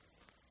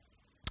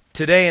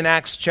Today in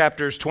Acts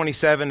chapters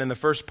 27 and the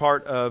first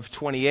part of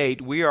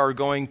 28, we are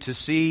going to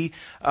see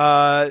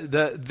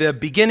the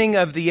beginning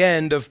of the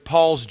end of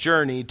Paul's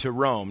journey to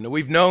Rome. Now,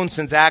 we've known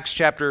since Acts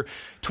chapter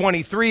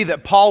 23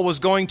 that Paul was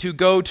going to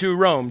go to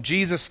Rome.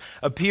 Jesus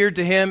appeared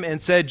to him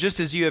and said, "Just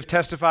as you have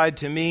testified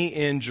to me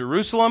in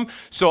Jerusalem,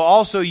 so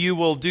also you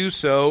will do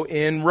so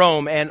in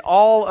Rome." And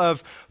all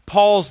of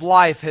Paul's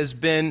life has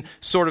been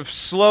sort of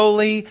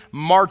slowly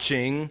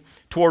marching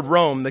toward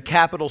Rome, the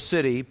capital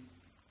city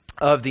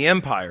of the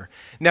empire.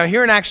 Now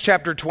here in Acts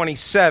chapter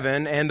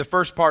 27 and the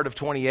first part of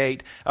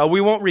 28, we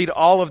won't read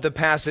all of the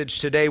passage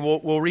today.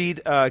 We'll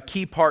read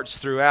key parts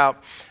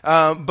throughout.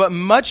 But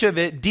much of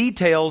it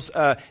details,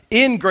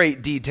 in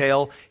great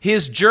detail,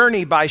 his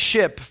journey by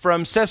ship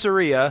from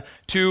Caesarea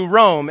to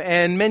Rome.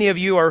 And many of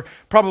you are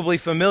probably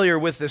familiar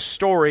with this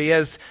story.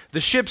 As the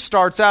ship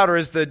starts out, or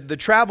as the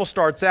travel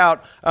starts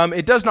out,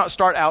 it does not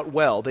start out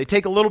well. They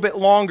take a little bit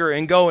longer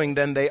in going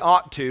than they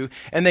ought to.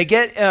 And they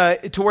get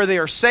to where they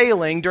are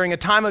sailing during a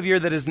time of year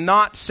that is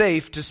not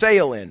safe to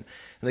sail in.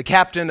 The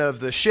captain of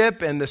the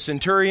ship and the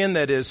centurion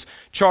that is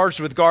charged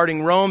with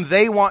guarding Rome,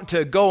 they want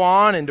to go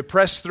on and to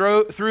press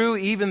through,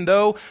 even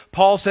though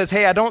Paul says,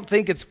 "Hey, I don't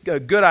think it's a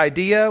good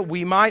idea.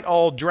 We might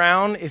all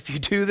drown if you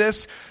do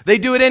this." They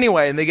do it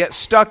anyway, and they get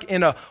stuck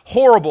in a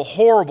horrible,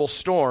 horrible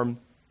storm.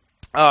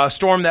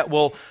 Storm that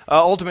will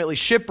ultimately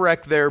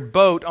shipwreck their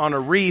boat on a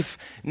reef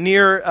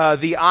near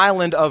the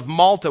island of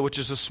Malta, which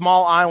is a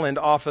small island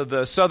off of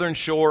the southern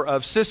shore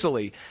of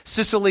Sicily.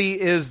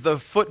 Sicily is the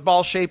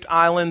football-shaped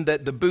island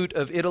that the boot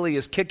of Italy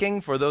is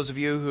kicking. For those of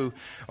you who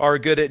are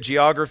good at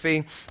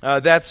geography,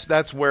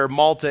 that's where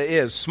Malta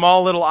is.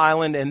 Small little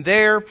island, and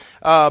there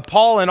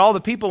Paul and all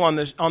the people on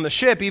the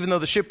ship, even though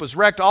the ship was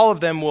wrecked, all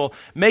of them will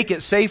make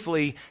it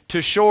safely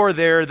to shore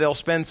there. They'll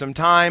spend some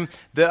time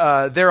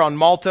there on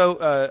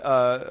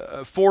Malta,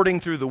 fording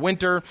through the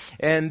winter,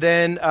 and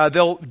then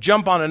they'll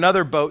jump on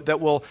another boat that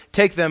will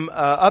take them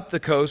up the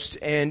coast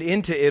and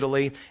into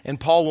Italy, and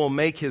Paul will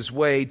make his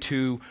way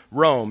to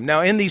Rome.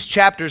 Now, in these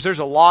chapters, there's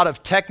a lot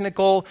of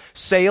technical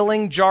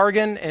sailing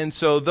jargon, and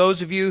so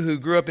those of you who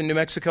grew up in New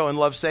Mexico and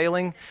love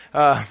sailing,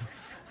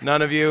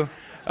 none of you,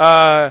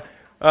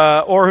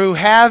 or who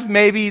have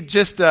maybe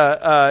just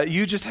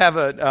you just have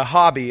a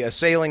hobby, a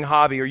sailing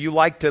hobby, or you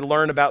like to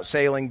learn about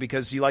sailing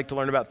because you like to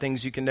learn about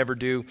things you can never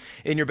do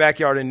in your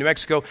backyard in New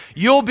Mexico,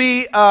 you'll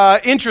be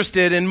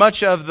interested in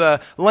much of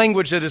the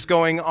language that is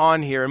going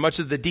on here, and much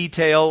of the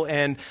detail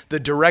and the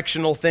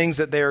directional things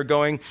that they are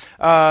going.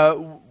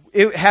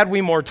 Had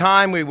we more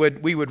time, we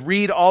would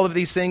read all of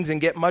these things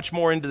and get much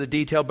more into the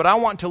detail. But I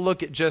want to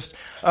look at just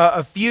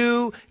a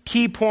few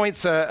key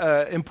points,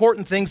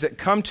 important things that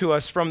come to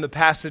us from the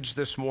passage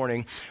this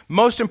morning.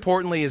 Most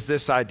importantly is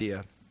this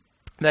idea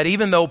that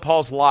even though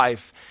Paul's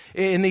life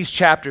in these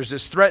chapters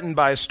is threatened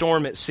by a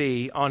storm at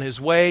sea on his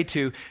way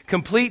to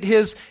complete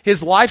his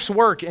life's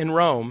work in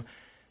Rome,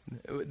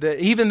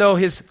 even though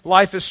his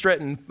life is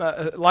threatened,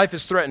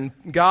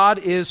 God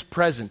is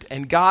present,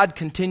 and God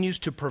continues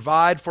to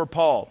provide for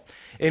Paul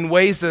in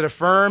ways that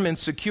affirm and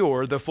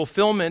secure the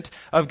fulfillment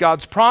of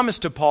God's promise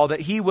to Paul that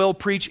he will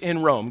preach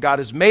in Rome. God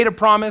has made a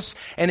promise,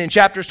 and in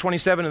chapters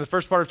 27 and the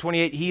first part of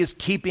 28, he is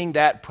keeping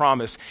that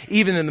promise,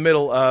 even in the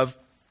middle of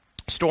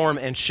storm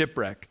and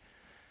shipwreck.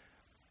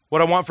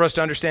 What I want for us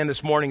to understand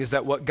this morning is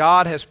that what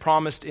God has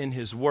promised in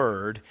his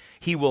word,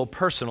 he will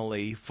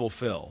personally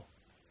fulfill.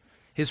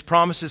 His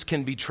promises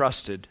can be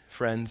trusted,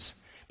 friends,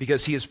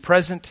 because he is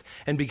present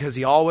and because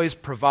he always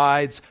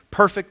provides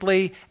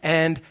perfectly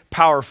and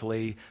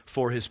powerfully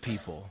for his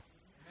people.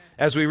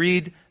 As we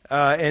read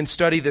and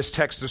study this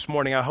text this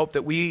morning, I hope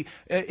that we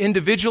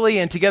individually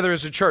and together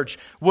as a church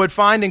would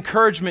find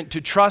encouragement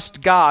to trust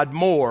God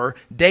more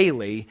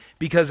daily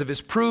because of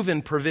his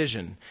proven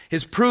provision,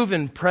 his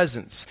proven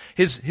presence,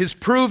 his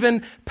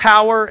proven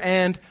power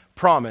and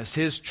promise,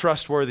 his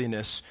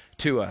trustworthiness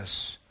to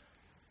us.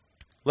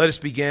 Let us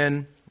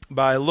begin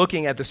by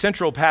looking at the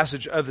central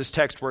passage of this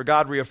text where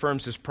God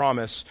reaffirms his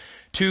promise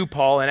to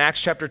Paul in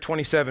Acts chapter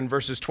 27,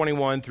 verses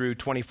 21 through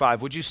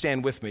 25. Would you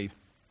stand with me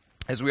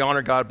as we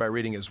honor God by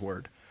reading his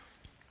word?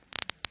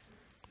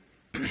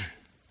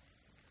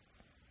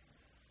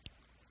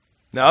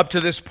 Now, up to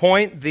this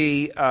point,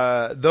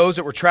 those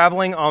that were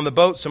traveling on the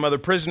boat, some other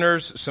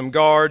prisoners, some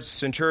guards,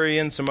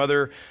 centurions, some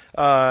other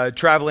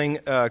traveling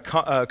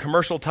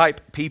commercial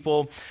type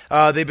people,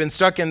 they've been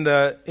stuck in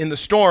the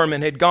storm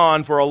and had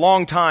gone for a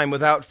long time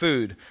without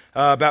food,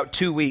 about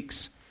 2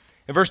 weeks.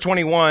 In verse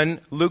 21,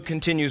 Luke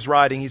continues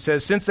writing. He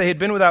says, "Since they had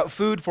been without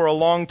food for a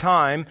long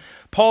time,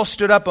 Paul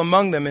stood up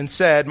among them and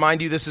said,"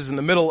 mind you, this is in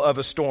the middle of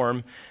a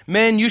storm,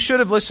 "Men, you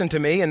should have listened to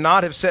me and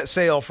not have set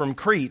sail from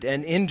Crete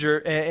and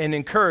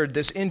incurred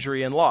this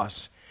injury and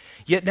loss.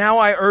 Yet now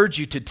I urge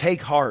you to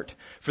take heart,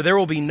 for there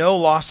will be no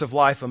loss of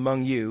life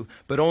among you,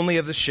 but only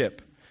of the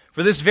ship.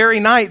 For this very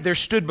night there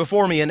stood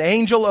before me an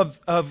angel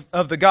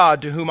of the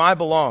God to whom I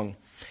belong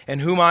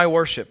and whom I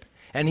worship.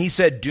 And he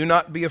said, 'Do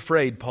not be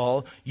afraid,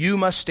 Paul. You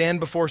must stand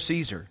before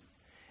Caesar.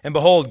 And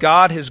behold,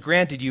 God has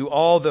granted you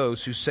all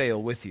those who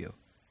sail with you.'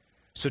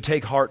 So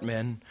take heart,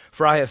 men,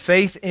 for I have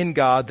faith in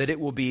God that it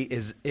will be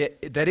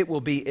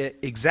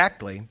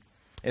exactly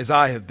as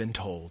I have been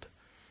told.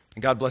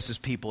 And God bless His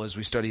people as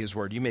we study His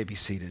Word. You may be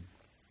seated.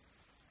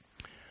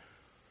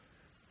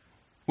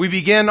 We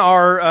begin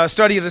our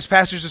study of this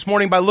passage this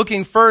morning by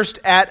looking first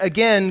at,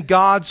 again,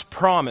 God's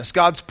promise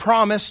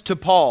to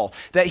Paul,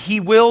 that he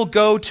will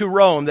go to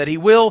Rome, that he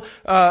will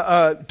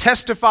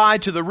testify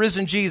to the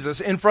risen Jesus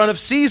in front of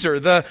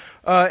Caesar, the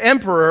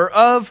emperor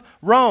of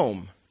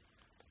Rome.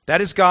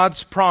 That is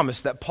God's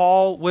promise, that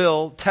Paul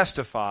will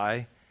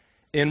testify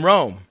in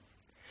Rome.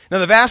 Now,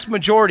 the vast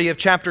majority of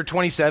chapter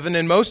 27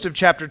 and most of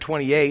chapter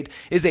 28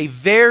 is a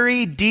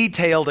very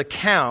detailed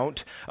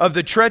account of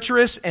the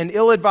treacherous and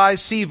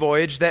ill-advised sea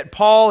voyage that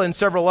Paul and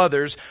several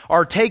others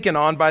are taken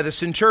on by the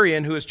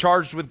centurion who is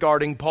charged with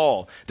guarding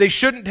Paul. They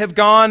shouldn't have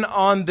gone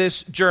on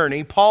this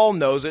journey. Paul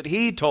knows it.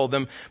 He told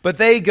them, but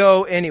they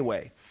go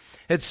anyway.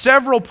 At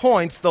several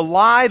points, the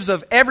lives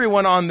of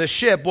everyone on the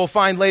ship, we'll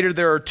find later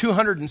there are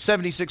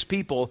 276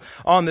 people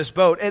on this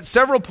boat. At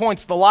several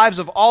points, the lives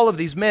of all of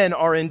these men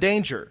are in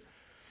danger.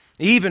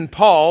 Even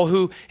Paul,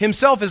 who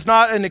himself is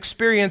not an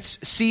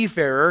experienced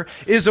seafarer,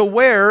 is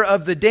aware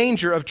of the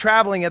danger of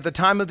traveling at the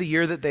time of the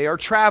year that they are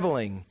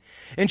traveling.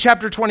 In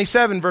chapter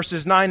 27,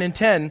 verses 9 and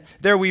 10,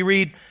 there we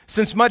read,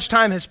 "Since much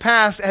time had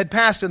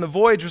passed, and the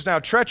voyage was now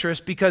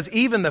treacherous, because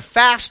even the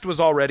fast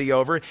was already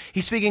over."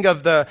 He's speaking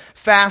of the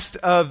fast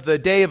of the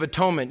Day of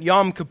Atonement,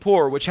 Yom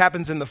Kippur, which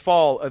happens in the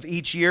fall of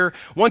each year.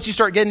 Once you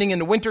start getting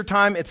into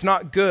wintertime, it's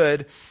not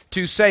good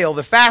to sail.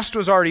 The fast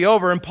was already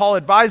over, and Paul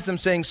advised them,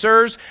 saying,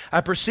 "Sirs, I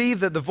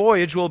perceive that the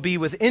voyage will be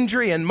with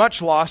injury and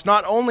much loss,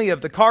 not only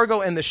of the cargo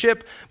and the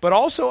ship, but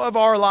also of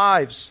our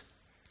lives."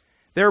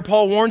 There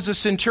Paul warns the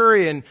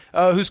centurion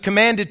who's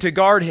commanded to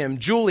guard him,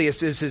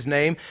 Julius is his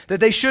name, that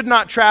they should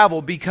not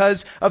travel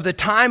because of the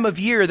time of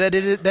year that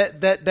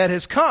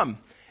has come.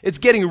 It's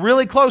getting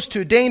really close to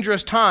a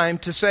dangerous time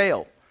to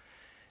sail.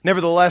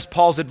 Nevertheless,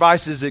 Paul's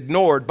advice is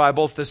ignored by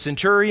both the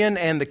centurion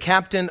and the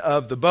captain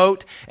of the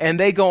boat, and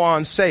they go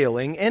on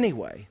sailing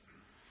anyway.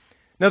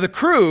 Now, the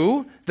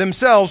crew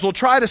themselves will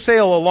try to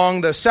sail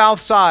along the south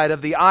side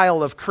of the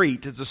Isle of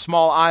Crete. It's a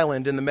small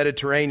island in the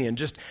Mediterranean,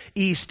 just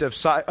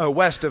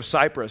west of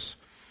Cyprus.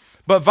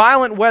 But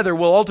violent weather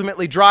will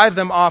ultimately drive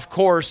them off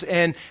course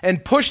and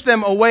push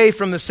them away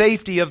from the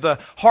safety of the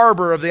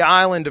harbor of the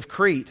island of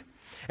Crete.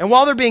 And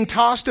while they're being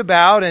tossed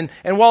about and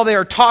while they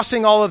are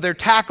tossing all of their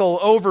tackle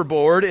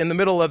overboard in the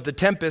middle of the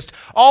tempest,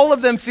 all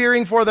of them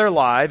fearing for their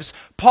lives,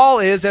 Paul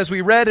is, as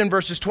we read in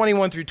verses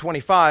 21 through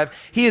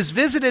 25, he is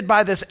visited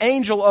by this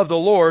angel of the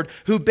Lord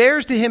who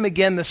bears to him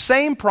again the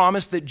same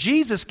promise that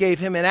Jesus gave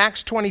him in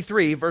Acts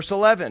 23, verse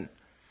 11.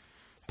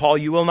 "Paul,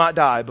 you will not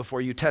die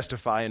before you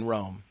testify in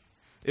Rome."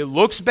 It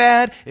looks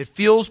bad, it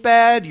feels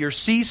bad, you're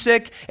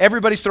seasick,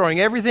 everybody's throwing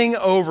everything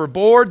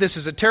overboard. This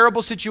is a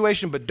terrible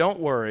situation, but don't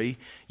worry,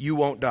 you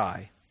won't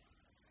die.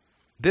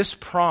 This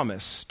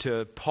promise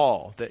to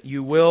Paul, that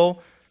you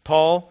will,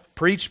 Paul,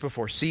 preach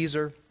before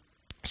Caesar,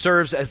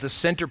 serves as the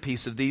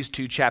centerpiece of these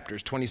two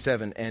chapters,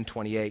 27 and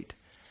 28.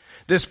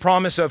 This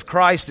promise of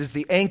Christ is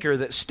the anchor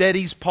that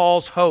steadies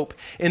Paul's hope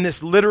in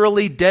this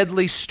literally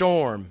deadly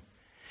storm.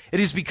 It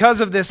is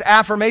because of this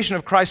affirmation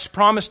of Christ's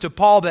promise to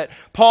Paul that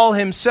Paul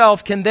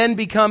himself can then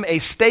become a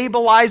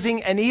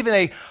stabilizing and even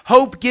a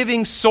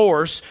hope-giving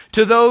source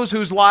to those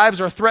whose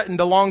lives are threatened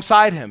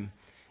alongside him.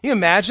 Can you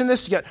imagine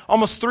this? You got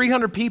almost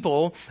 300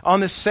 people on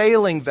this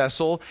sailing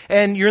vessel,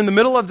 and you're in the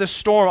middle of this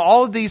storm.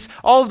 All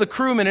of the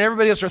crewmen and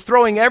everybody else are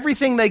throwing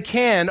everything they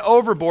can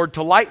overboard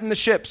to lighten the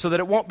ship so that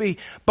it won't be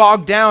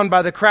bogged down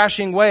by the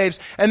crashing waves.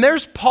 And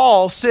there's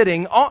Paul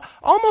sitting,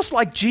 almost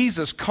like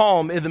Jesus,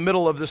 calm in the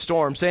middle of the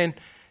storm, saying,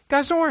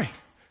 "Guys, don't worry.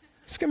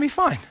 It's going to be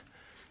fine.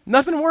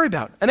 Nothing to worry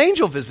about. An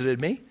angel visited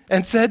me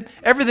and said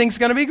everything's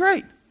going to be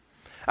great."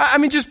 I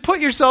mean, just put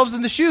yourselves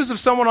in the shoes of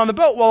someone on the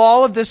boat while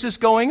all of this is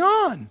going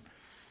on.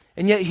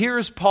 And yet here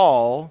is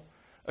Paul,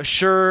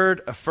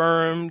 assured,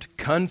 affirmed,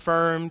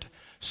 confirmed,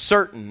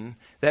 certain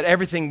that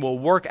everything will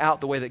work out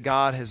the way that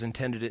God has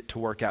intended it to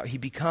work out. He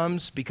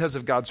becomes, because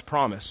of God's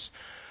promise,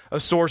 a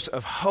source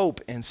of hope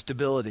and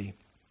stability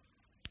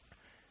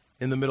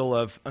in the middle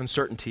of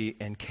uncertainty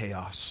and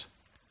chaos.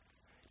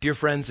 Dear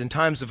friends, in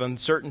times of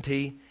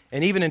uncertainty,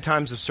 and even in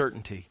times of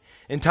certainty,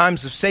 in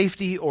times of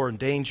safety or in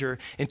danger,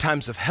 in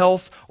times of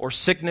health or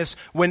sickness,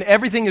 when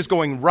everything is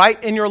going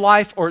right in your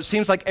life or it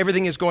seems like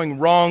everything is going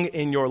wrong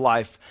in your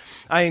life,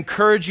 I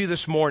encourage you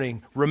this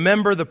morning,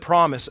 remember the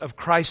promise of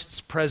Christ's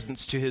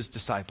presence to his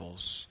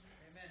disciples.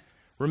 Amen.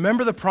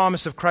 Remember the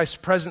promise of Christ's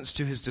presence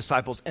to his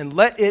disciples and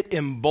let it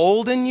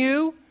embolden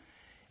you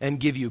and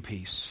give you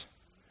peace.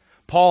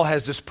 Paul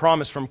has this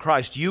promise from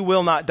Christ: you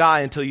will not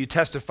die until you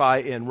testify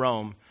in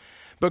Rome.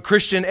 But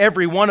Christian,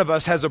 every one of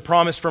us has a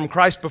promise from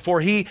Christ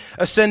before he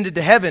ascended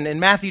to heaven.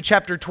 In Matthew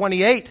chapter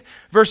 28,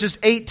 verses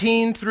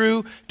 18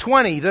 through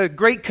 20, the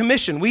Great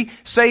Commission. We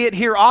say it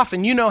here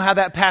often. You know how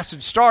that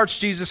passage starts.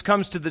 Jesus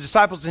comes to the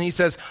disciples and he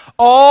says,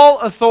 "All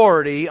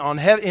authority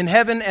in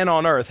heaven and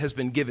on earth has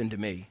been given to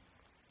me."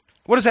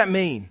 What does that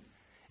mean?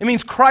 It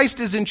means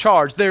Christ is in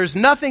charge. There is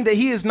nothing that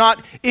he is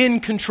not in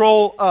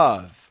control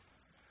of.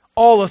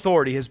 All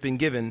authority has been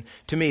given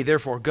to me.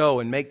 Therefore, go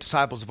and make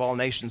disciples of all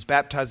nations,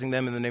 baptizing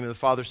them in the name of the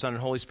Father, Son,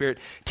 and Holy Spirit,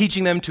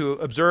 teaching them to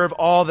observe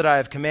all that I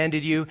have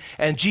commanded you.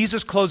 And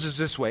Jesus closes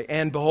this way,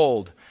 and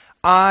behold,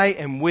 I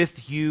am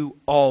with you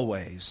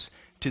always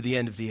to the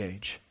end of the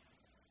age.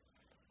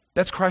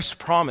 That's Christ's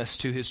promise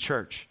to his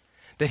church,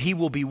 that he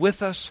will be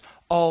with us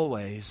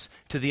always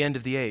to the end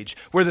of the age.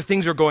 Whether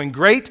things are going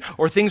great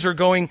or things are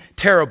going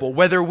terrible,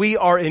 whether we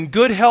are in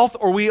good health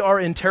or we are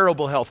in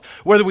terrible health,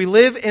 whether we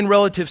live in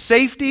relative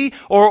safety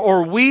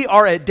or we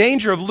are at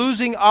danger of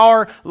losing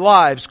our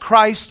lives,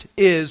 Christ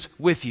is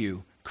with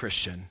you,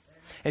 Christian.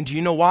 And do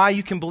you know why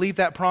you can believe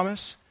that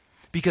promise?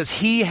 Because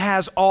he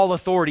has all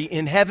authority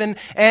in heaven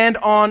and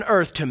on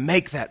earth to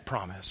make that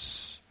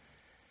promise.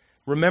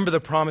 Remember the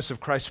promise of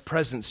Christ's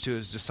presence to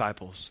his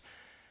disciples.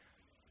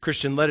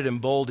 Christian, let it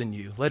embolden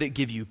you. Let it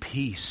give you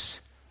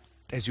peace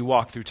as you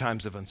walk through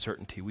times of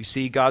uncertainty. We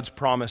see God's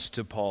promise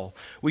to Paul.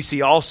 We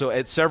see also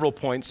at several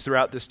points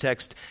throughout this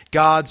text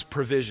God's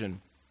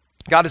provision.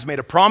 God has made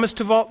a promise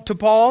to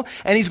Paul,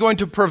 and he's going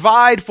to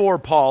provide for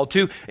Paul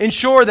to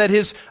ensure that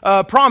his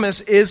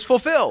promise is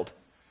fulfilled.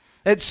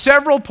 At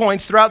several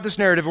points throughout this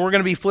narrative, and we're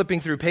going to be flipping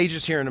through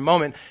pages here in a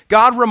moment,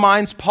 God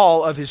reminds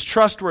Paul of his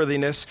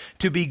trustworthiness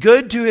to be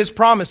good to his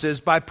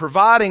promises by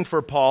providing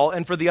for Paul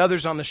and for the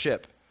others on the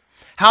ship.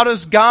 How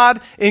does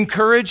God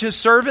encourage his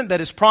servant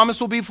that his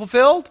promise will be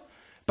fulfilled?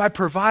 By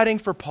providing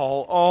for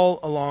Paul all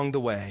along the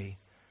way.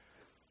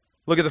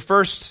 Look at the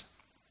first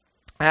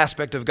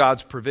aspect of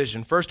God's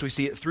provision. First, we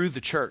see it through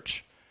the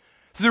church.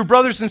 Through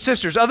brothers and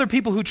sisters, other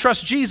people who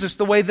trust Jesus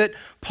the way that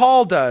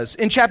Paul does.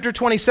 In chapter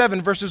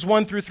 27, verses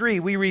 1 through 3,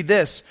 we read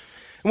this.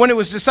 When it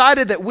was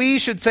decided that we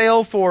should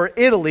sail for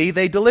Italy,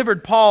 they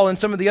delivered Paul and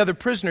some of the other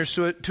prisoners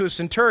to a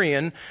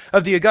centurion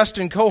of the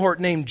Augustan cohort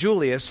named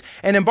Julius,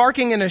 and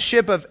embarking in a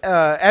ship of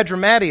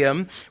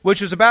Adramyttium, which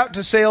was about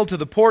to sail to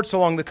the ports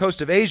along the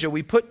coast of Asia,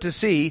 we put to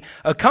sea,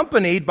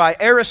 accompanied by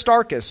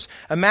Aristarchus,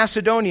 a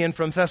Macedonian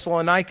from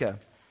Thessalonica.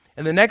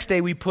 And the next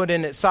day we put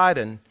in at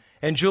Sidon,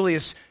 and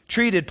Julius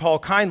treated Paul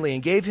kindly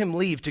and gave him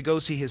leave to go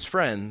see his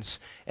friends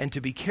and to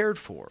be cared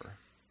for.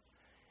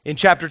 In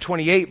chapter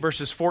 28,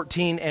 verses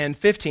 14 and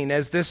 15,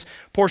 as this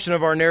portion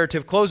of our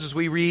narrative closes,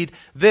 we read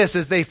this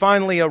as they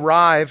finally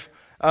arrive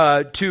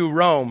to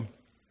Rome.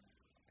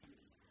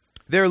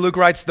 There, Luke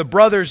writes, the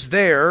brothers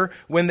there,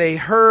 when they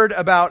heard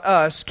about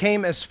us,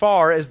 came as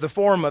far as the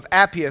Forum of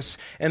Appius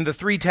and the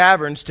 3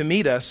 taverns to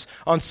meet us.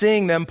 On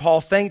seeing them,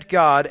 Paul thanked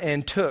God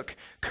and took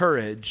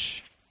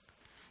courage.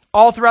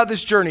 All throughout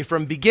this journey,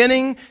 from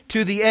beginning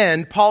to the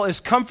end, Paul is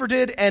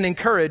comforted and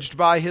encouraged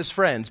by his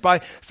friends, by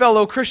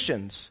fellow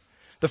Christians.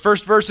 The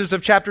first verses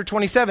of chapter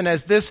 27,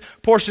 as this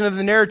portion of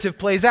the narrative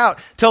plays out,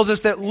 tells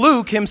us that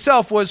Luke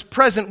himself was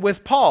present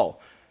with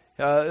Paul.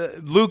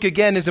 Luke,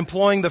 again, is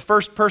employing the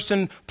first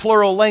person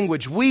plural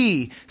language.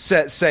 We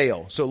set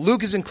sail. So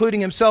Luke is including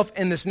himself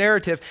in this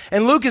narrative.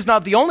 And Luke is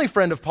not the only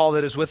friend of Paul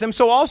that is with him.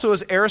 So also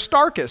is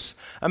Aristarchus,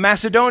 a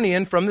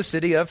Macedonian from the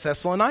city of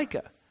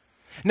Thessalonica.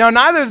 Now,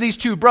 neither of these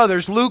two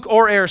brothers, Luke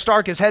or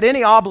Aristarchus, had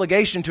any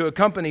obligation to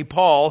accompany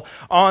Paul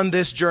on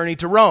this journey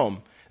to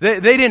Rome. They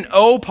didn't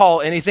owe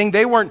Paul anything.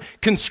 They weren't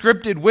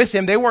conscripted with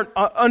him. They weren't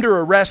under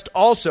arrest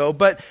also.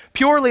 But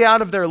purely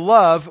out of their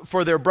love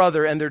for their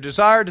brother and their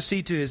desire to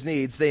see to his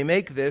needs, they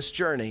make this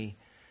journey.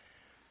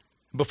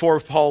 Before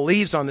Paul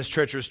leaves on this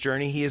treacherous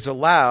journey, he is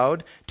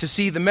allowed to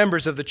see the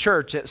members of the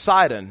church at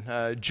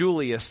Sidon.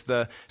 Julius,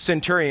 the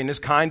centurion, is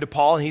kind to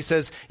Paul, and he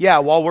says, yeah,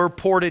 while we're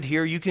ported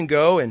here, you can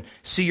go and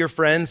see your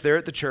friends there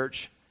at the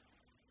church.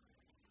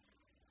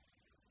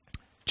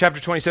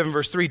 Chapter 27,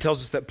 verse 3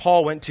 tells us that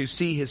Paul went to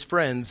see his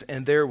friends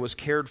and there was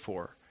cared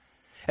for.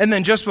 And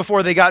then just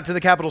before they got to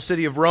the capital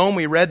city of Rome,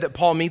 we read that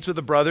Paul meets with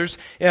the brothers.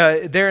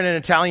 They're in an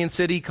Italian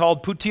city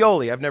called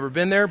Puteoli. I've never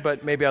been there,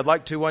 but maybe I'd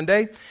like to one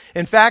day.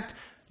 In fact,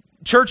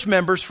 church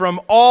members from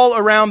all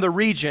around the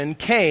region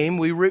came.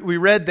 We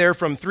read there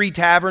from 3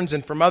 taverns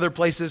and from other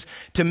places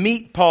to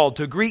meet Paul,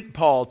 to greet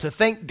Paul, to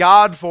thank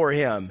God for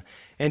him,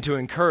 and to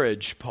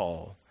encourage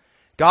Paul.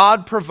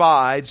 God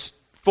provides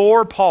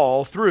for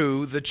Paul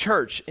through the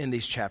church in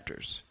these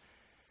chapters.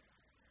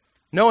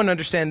 Know and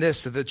understand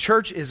this, that the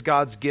church is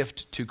God's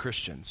gift to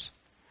Christians.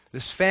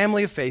 This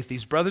family of faith,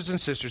 these brothers and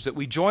sisters that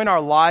we join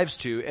our lives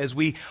to as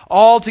we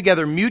all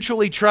together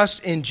mutually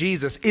trust in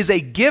Jesus, is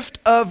a gift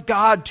of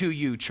God to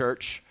you,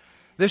 church.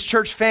 This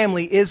church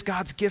family is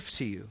God's gift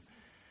to you.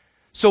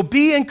 So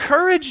be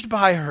encouraged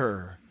by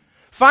her.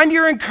 Find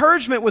your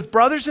encouragement with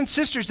brothers and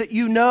sisters that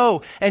you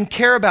know and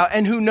care about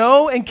and who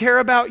know and care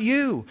about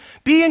you.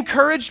 Be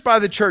encouraged by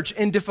the church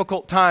in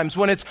difficult times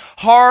when it's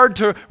hard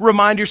to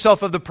remind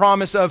yourself of the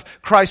promise of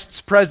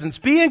Christ's presence.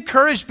 Be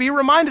encouraged, be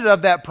reminded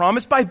of that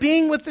promise by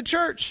being with the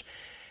church.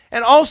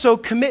 And also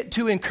commit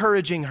to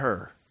encouraging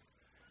her.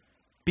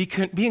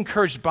 Be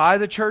encouraged by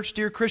the church,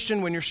 dear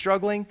Christian, when you're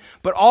struggling,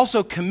 but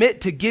also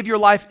commit to give your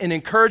life in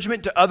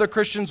encouragement to other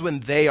Christians when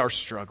they are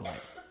struggling.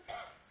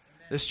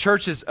 This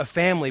church is a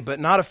family, but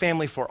not a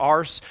family for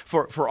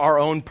our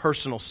own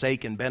personal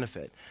sake and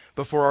benefit,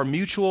 but for our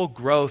mutual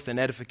growth and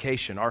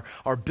edification,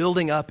 our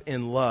building up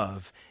in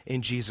love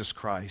in Jesus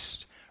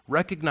Christ.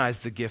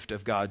 Recognize the gift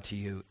of God to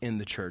you in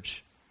the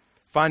church.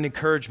 Find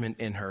encouragement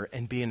in her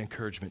and be an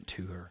encouragement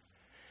to her.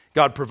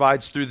 God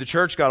provides through the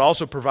church. God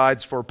also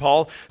provides for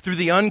Paul through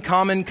the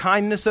uncommon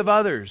kindness of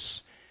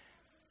others.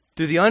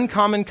 Through the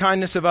uncommon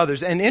kindness of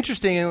others. And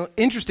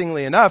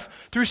interestingly enough,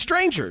 through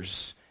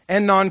strangers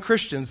and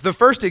non-Christians. The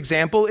first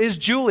example is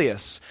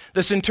Julius,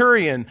 the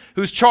centurion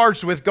who's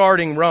charged with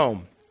guarding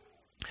Rome.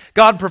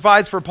 God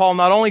provides for Paul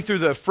not only through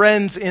the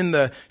friends in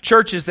the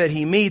churches that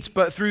he meets,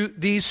 but through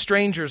these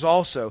strangers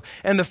also.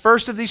 And the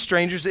first of these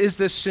strangers is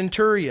this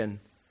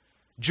centurion,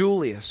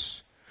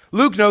 Julius.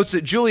 Luke notes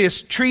that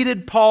Julius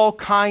treated Paul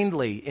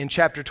kindly in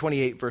chapter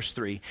 28, verse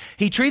 3.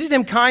 He treated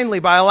him kindly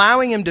by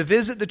allowing him to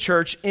visit the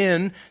church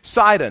in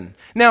Sidon.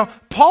 Now,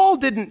 Paul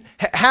didn't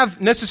have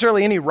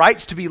necessarily any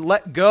rights to be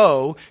let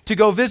go to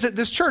go visit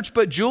this church,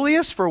 but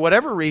Julius, for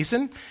whatever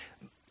reason,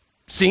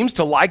 seems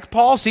to like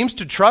Paul, seems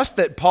to trust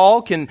that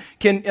Paul can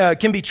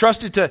be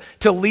trusted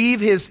to leave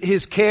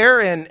his care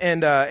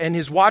and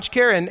his watch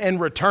care and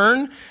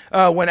return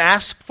when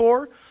asked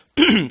for.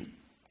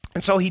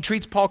 And so he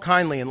treats Paul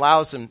kindly and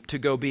allows him to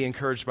go be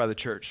encouraged by the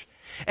church.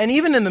 And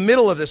even in the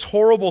middle of this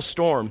horrible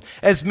storm,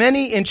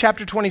 in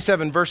chapter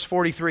 27, verse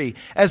 43,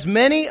 as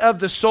many of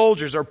the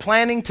soldiers are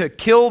planning to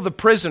kill the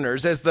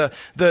prisoners as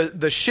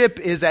the ship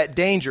is at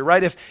danger,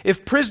 right?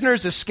 If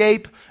prisoners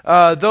escape,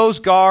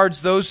 those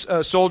guards, those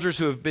soldiers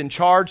who have been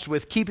charged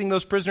with keeping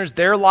those prisoners,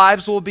 their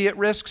lives will be at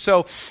risk.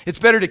 So it's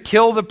better to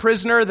kill the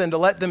prisoner than to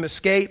let them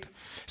escape.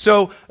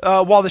 So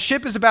while the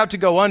ship is about to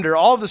go under,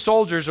 all of the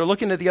soldiers are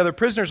looking at the other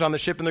prisoners on the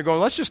ship and they're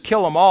going, let's just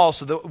kill them all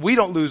so that we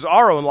don't lose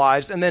our own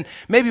lives and then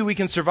maybe we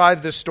can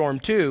survive this storm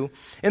too.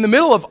 In the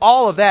middle of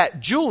all of that,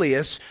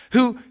 Julius,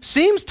 who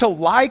seems to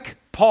like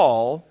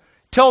Paul,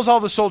 tells all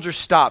the soldiers,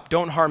 stop,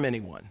 don't harm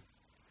anyone.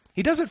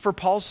 He does it for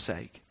Paul's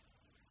sake.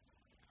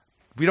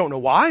 We don't know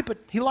why, but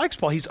he likes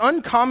Paul. He's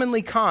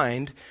uncommonly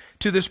kind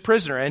to this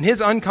prisoner. And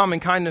his uncommon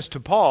kindness to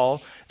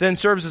Paul then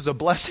serves as a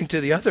blessing to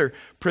the other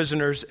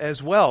prisoners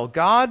as well.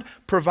 God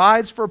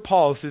provides for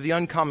Paul through the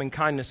uncommon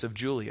kindness of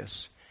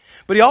Julius.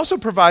 But he also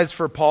provides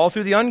for Paul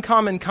through the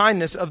uncommon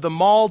kindness of the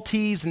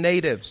Maltese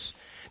natives.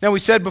 Now, we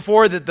said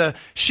before that the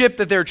ship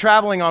that they're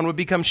traveling on would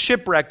become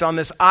shipwrecked on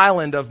this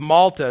island of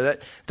Malta.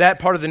 That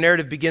part of the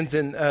narrative begins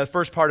in the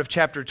first part of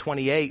chapter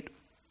 28.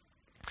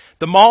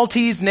 The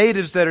Maltese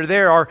natives that are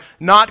there are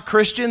not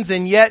Christians,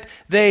 and yet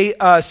they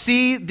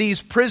see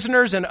these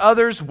prisoners and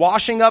others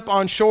washing up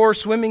on shore,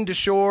 swimming to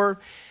shore,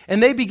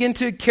 and they begin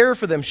to care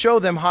for them, show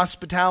them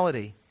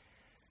hospitality.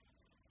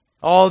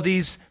 All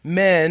these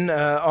men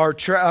are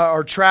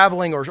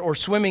traveling or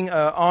swimming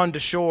on to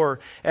shore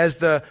as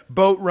the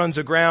boat runs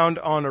aground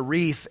on a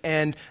reef.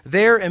 And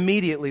there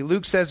immediately,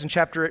 Luke says in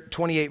chapter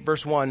 28,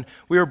 verse 1,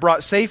 we were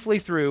brought safely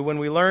through when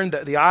we learned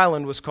that the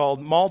island was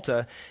called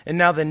Malta. And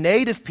now the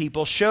native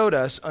people showed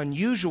us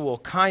unusual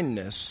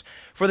kindness,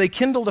 for they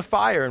kindled a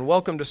fire and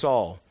welcomed us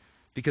all,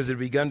 because it had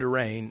begun to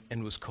rain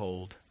and was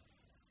cold.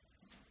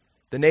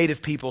 The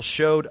native people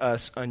showed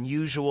us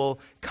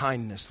unusual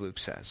kindness, Luke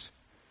says,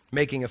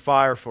 making a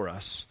fire for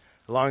us,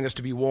 allowing us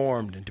to be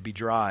warmed and to be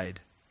dried.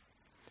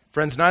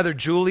 Friends, neither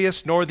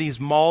Julius nor these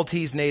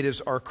Maltese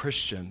natives are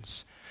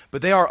Christians,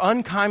 but they are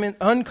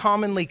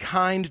uncommonly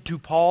kind to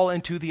Paul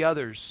and to the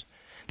others.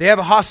 They have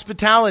a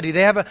hospitality,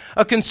 they have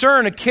a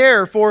concern, a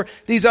care for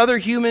these other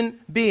human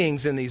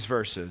beings in these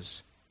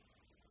verses.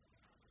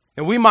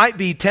 And we might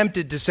be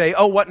tempted to say,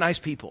 oh, what nice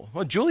people.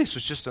 Well, Julius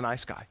was just a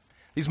nice guy.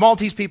 These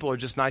Maltese people are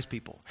just nice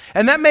people.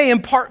 And that may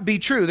in part be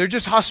true. They're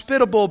just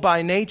hospitable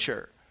by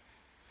nature.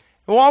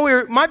 While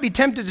we might be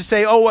tempted to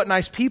say, oh, what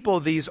nice people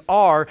these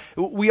are,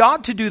 we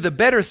ought to do the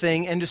better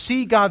thing and to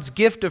see God's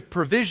gift of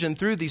provision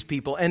through these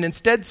people and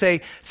instead say,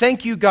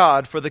 thank you,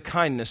 God, for the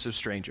kindness of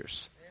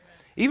strangers,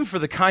 even for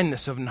the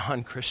kindness of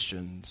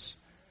non-Christians.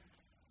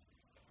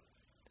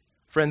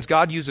 Friends,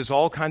 God uses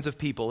all kinds of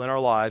people in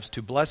our lives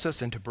to bless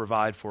us and to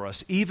provide for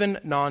us, even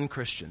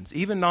non-Christians,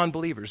 even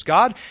non-believers.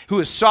 God, who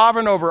is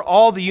sovereign over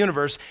all the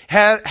universe,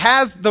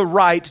 has the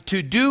right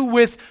to do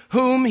with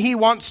whom He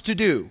wants to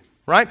do.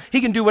 Right? He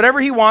can do whatever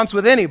He wants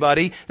with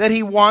anybody that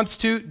He wants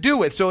to do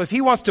with. So if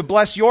He wants to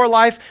bless your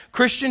life,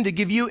 Christian, to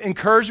give you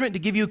encouragement, to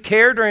give you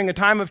care during a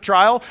time of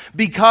trial,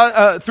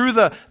 because through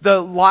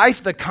the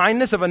life, the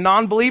kindness of a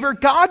non-believer,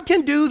 God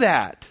can do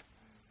that.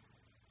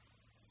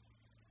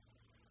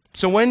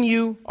 So when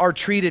you are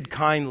treated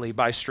kindly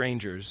by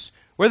strangers,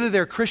 whether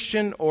they're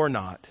Christian or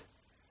not,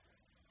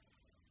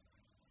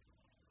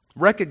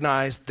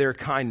 recognize their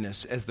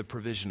kindness as the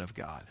provision of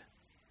God.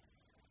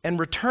 And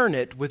return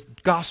it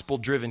with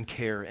gospel-driven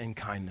care and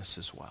kindness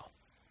as well.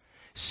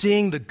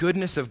 seeing the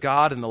goodness of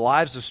God in the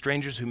lives of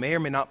strangers who may or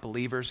may not be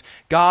believers,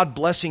 God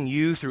blessing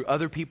you through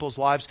other people's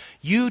lives,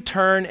 you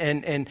turn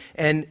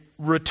and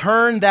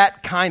return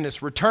that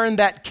kindness, return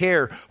that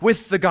care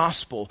with the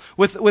gospel,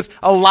 with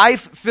a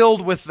life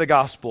filled with the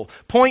gospel.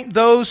 Point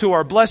those who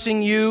are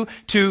blessing you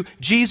to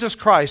Jesus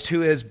Christ,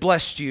 who has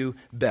blessed you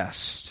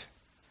best.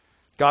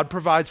 God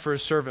provides for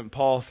His servant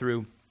Paul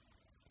through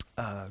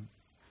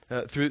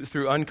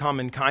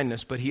uncommon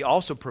kindness, but He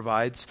also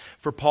provides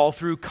for Paul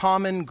through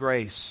common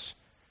grace.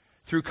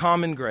 Through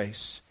common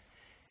grace.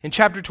 In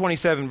chapter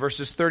 27,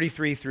 verses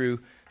 33 through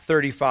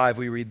 35,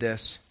 we read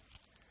this.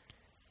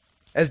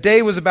 As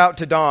day was about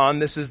to dawn,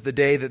 this is the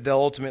day that they'll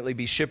ultimately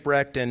be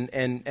shipwrecked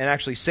and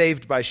actually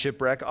saved by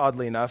shipwreck,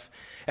 oddly enough.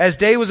 As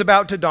day was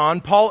about to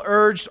dawn, Paul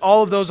urged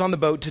all of those on the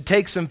boat to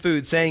take some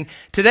food, saying,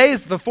 "Today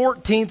is the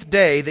 14th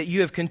day that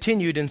you have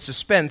continued in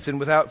suspense and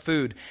without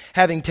food,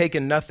 having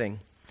taken nothing.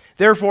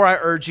 Therefore I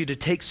urge you to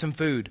take some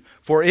food,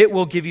 for it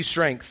will give you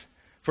strength.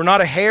 For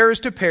not a hair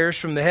is to perish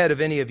from the head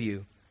of any of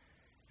you."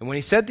 And when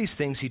he said these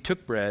things, he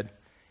took bread,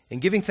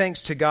 and giving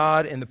thanks to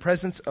God in the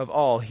presence of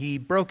all, he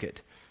broke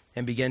it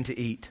and began to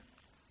eat.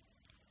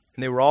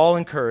 And they were all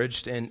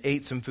encouraged and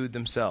ate some food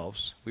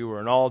themselves. We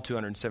were in all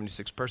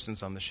 276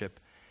 persons on the ship.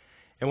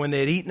 And when they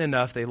had eaten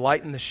enough, they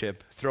lightened the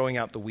ship, throwing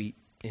out the wheat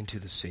into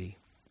the sea.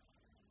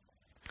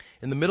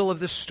 In the middle of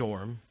this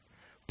storm,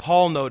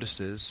 Paul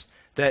notices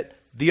that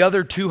the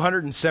other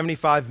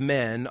 275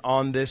 men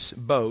on this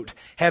boat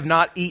have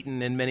not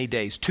eaten in many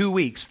days. 2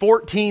 weeks,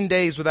 14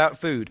 days without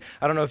food.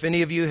 I don't know if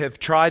any of you have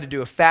tried to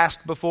do a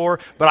fast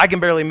before, but I can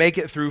barely make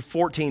it through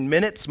 14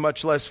 minutes,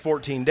 much less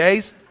 14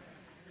 days.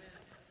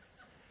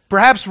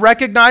 Perhaps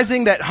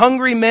recognizing that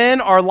hungry men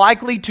are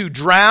likely to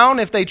drown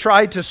if they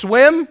try to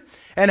swim,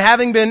 and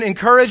having been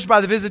encouraged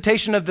by the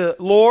visitation of the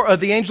Lord, of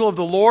the angel of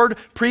the Lord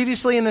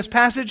previously in this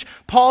passage,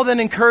 Paul then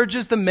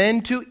encourages the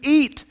men to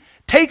eat.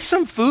 Take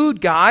some food,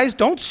 guys.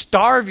 Don't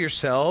starve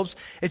yourselves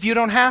if you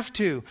don't have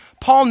to.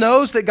 Paul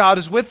knows that God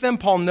is with them.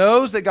 Paul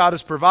knows that God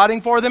is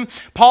providing for them.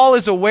 Paul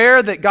is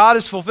aware that God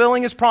is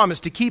fulfilling His promise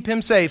to keep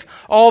him safe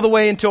all the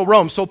way until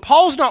Rome. So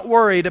Paul's not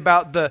worried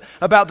about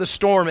the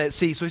storm at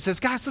sea. So he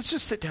says, guys, let's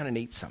just sit down and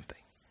eat something.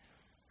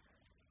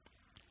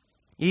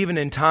 Even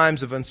in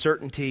times of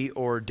uncertainty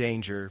or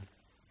danger,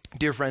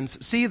 dear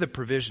friends, see the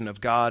provision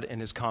of God and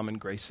His common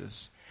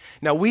graces.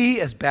 Now,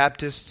 we as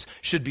Baptists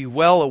should be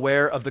well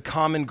aware of the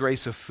common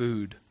grace of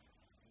food.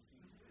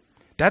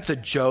 That's a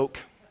joke.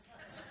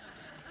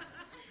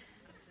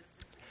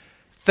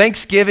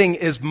 Thanksgiving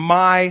is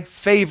my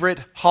favorite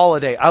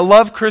holiday. I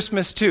love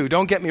Christmas too,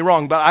 don't get me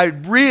wrong, but I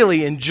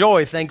really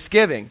enjoy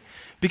Thanksgiving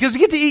because you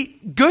get to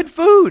eat good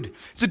food.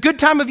 It's a good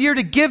time of year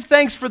to give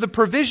thanks for the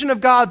provision of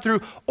God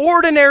through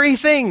ordinary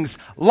things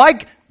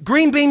like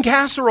green bean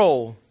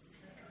casserole.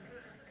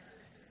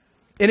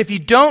 And if you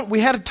don't, we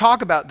had to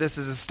talk about this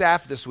as a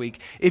staff this week.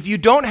 If you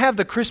don't have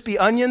the crispy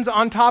onions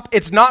on top,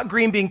 it's not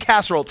green bean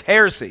casserole, it's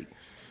heresy.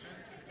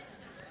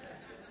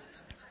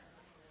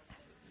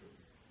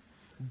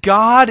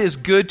 God is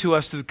good to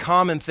us through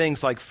common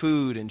things like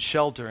food and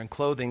shelter and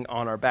clothing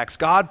on our backs.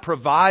 God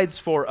provides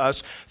for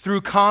us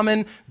through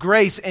common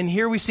grace. And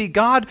here we see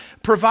God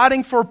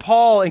providing for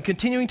Paul and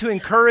continuing to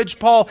encourage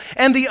Paul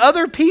and the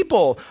other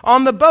people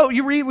on the boat.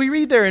 We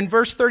read there in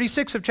verse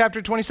 36 of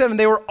chapter 27,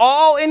 they were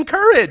all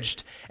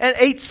encouraged and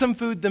ate some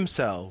food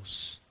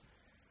themselves.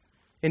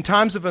 In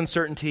times of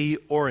uncertainty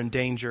or in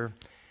danger,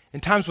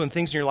 in times when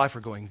things in your life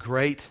are going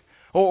great,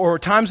 or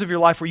times of your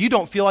life where you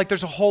don't feel like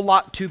there's a whole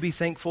lot to be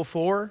thankful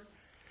for,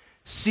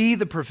 see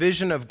the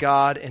provision of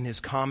God and His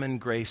common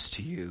grace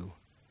to you.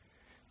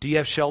 Do you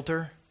have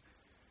shelter?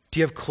 Do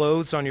you have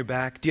clothes on your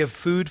back? Do you have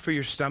food for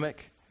your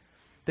stomach?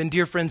 Then,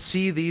 dear friends,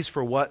 see these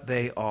for what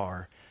they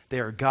are. They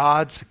are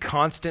God's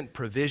constant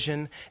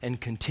provision and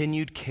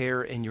continued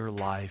care in your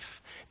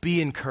life.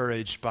 Be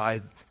encouraged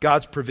by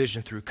God's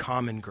provision through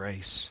common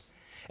grace.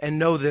 And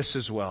know this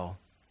as well,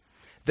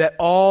 that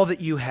all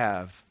that you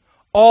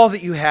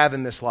have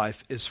in this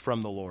life is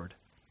from the Lord.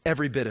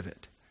 Every bit of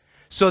it.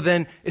 So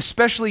then,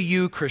 especially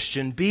you,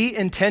 Christian, be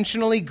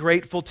intentionally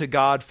grateful to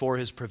God for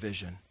His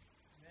provision.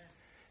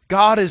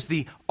 God is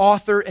the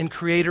author and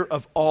creator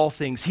of all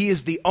things. He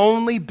is the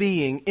only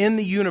being in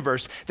the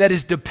universe that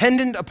is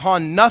dependent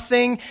upon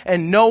nothing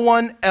and no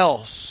one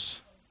else.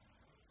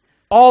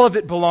 All of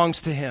it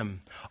belongs to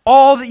Him.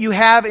 All that you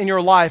have in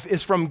your life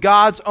is from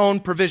God's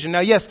own provision. Now,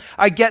 yes,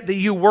 I get that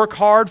you work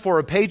hard for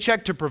a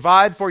paycheck to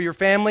provide for your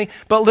family,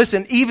 but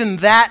listen, even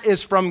that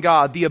is from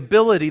God. The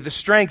ability, the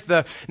strength,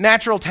 the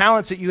natural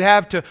talents that you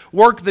have to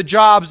work the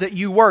jobs that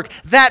you work,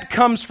 that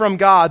comes from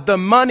God. The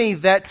money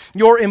that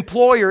your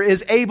employer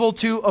is able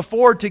to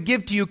afford to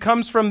give to you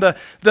comes from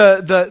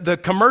the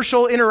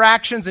commercial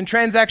interactions and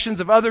transactions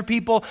of other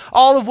people,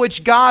 all of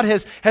which God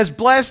has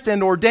blessed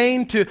and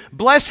ordained to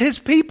bless His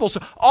people.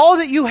 So all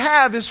that you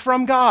have is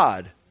from God.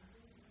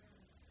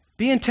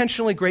 Be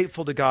intentionally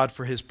grateful to God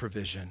for His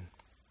provision.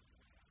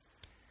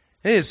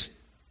 It is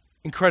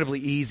incredibly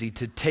easy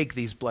to take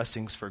these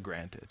blessings for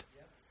granted.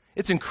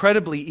 It's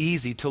incredibly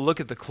easy to look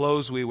at the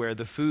clothes we wear,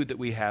 the food that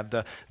we have,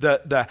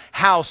 the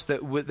house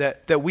that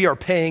we are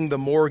paying the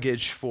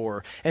mortgage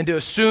for, and to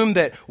assume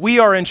that we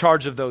are in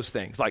charge of those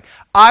things. Like,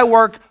 I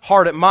work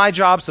hard at my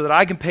job so that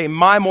I can pay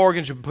my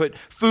mortgage and put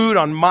food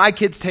on my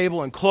kids'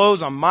 table and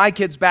clothes on my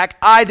kids' back.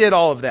 I did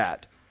all of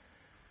that.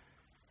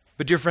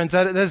 But dear friends,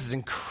 that is an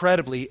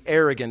incredibly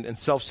arrogant and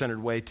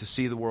self-centered way to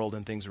see the world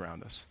and things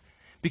around us.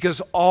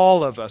 Because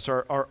all of us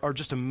are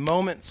just a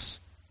moment's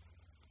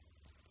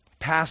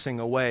passing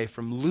away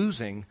from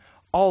losing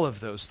all of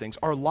those things.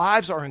 Our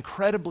lives are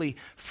incredibly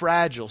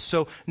fragile.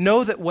 So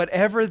know that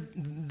whatever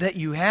that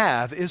you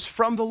have is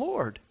from the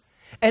Lord.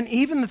 And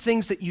even the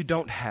things that you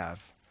don't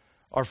have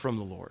are from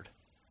the Lord.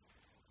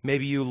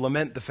 Maybe you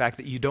lament the fact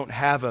that you don't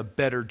have a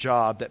better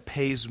job that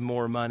pays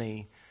more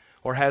money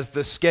or has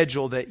the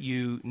schedule that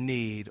you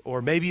need.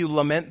 Or maybe you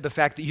lament the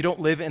fact that you don't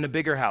live in a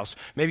bigger house.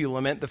 Maybe you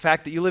lament the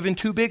fact that you live in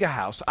too big a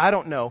house. I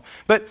don't know.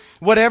 But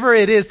whatever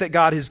it is that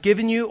God has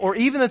given you, or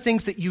even the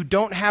things that you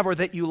don't have or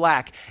that you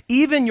lack,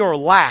 even your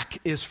lack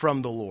is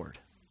from the Lord.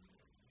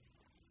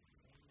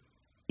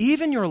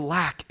 Even your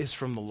lack is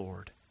from the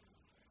Lord.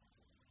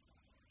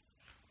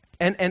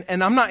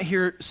 And I'm not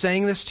here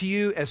saying this to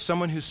you as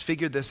someone who's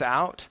figured this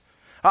out.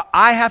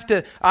 I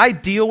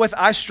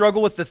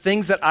struggle with the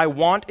things that I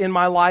want in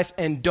my life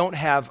and don't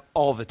have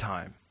all the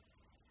time.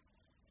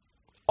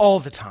 All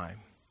the time.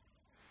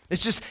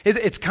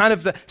 It's kind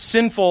of the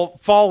sinful,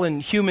 fallen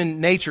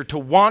human nature to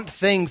want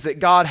things that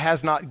God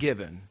has not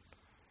given.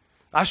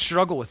 I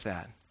struggle with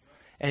that.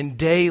 And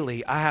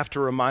daily I have to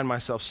remind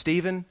myself,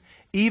 Stephen,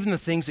 even the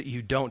things that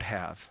you don't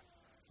have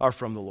are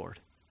from the Lord.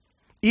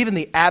 Even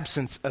the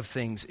absence of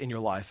things in your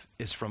life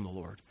is from the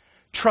Lord.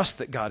 Trust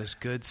that God is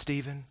good,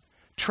 Stephen.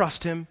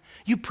 Trust Him.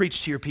 You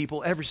preach to your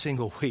people every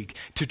single week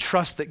to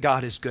trust that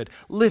God is good.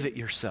 Live it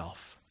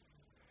yourself.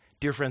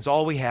 Dear friends,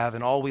 all we have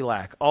and all we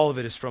lack, all of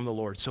it is from the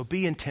Lord. So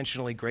be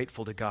intentionally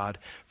grateful to God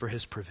for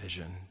His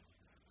provision.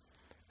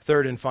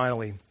 Third and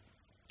finally,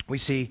 we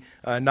see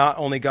not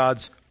only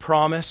God's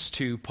promise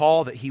to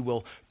Paul that he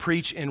will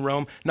preach in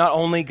Rome, not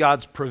only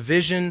God's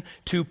provision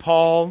to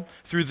Paul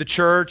through the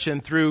church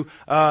and through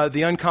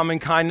the uncommon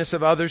kindness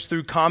of others,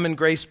 through common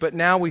grace, but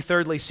now we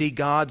thirdly see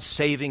God's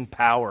saving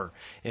power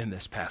in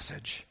this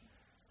passage.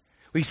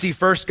 We see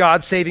first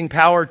God's saving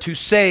power to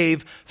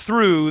save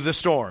through the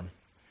storm.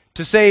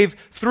 To save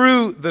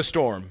through the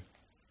storm.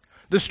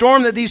 The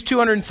storm that these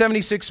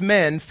 276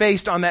 men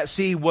faced on that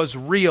sea was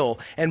real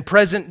and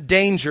present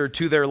danger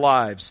to their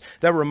lives.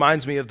 That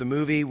reminds me of the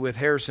movie with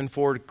Harrison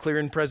Ford, Clear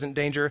and Present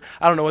Danger.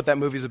 I don't know what that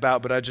movie's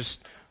about, but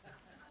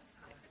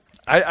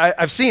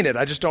I've seen it.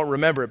 I just don't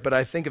remember it, but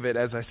I think of it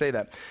as I say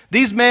that.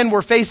 These men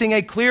were facing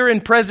a clear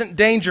and present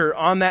danger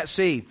on that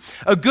sea.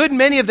 A good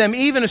many of them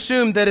even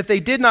assumed that if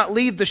they did not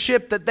leave the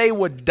ship that they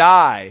would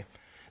die.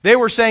 They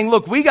were saying,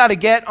 look, we got to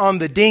get on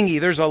the dinghy.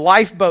 There's a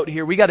lifeboat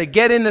here. We got to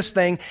get in this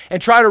thing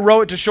and try to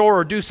row it to shore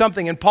or do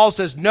something. And Paul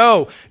says,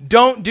 no,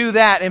 don't do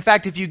that. In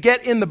fact, if you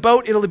get in the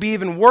boat, it'll be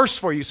even worse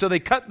for you. So they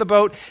cut the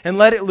boat and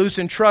let it loose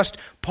and trust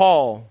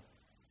Paul.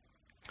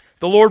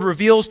 The Lord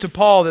reveals to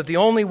Paul that the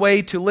only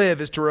way to live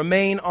is to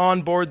remain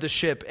on board the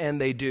ship, and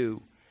they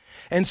do.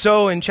 And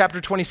so in chapter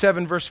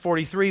 27, verse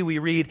 43, we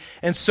read,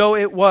 and so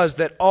it was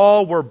that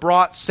all were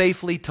brought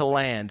safely to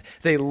land.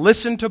 They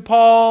listen to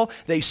Paul,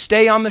 they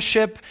stay on the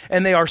ship,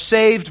 and they are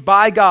saved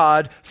by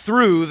God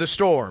through the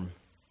storm.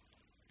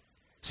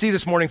 See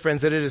this morning,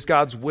 friends, that it is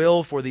God's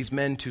will for these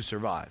men to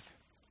survive.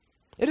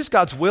 It is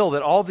God's will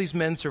that all of these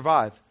men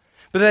survive.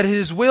 But that it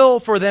is will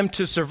for them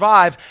to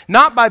survive,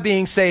 not by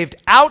being saved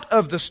out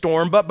of the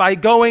storm, but by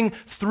going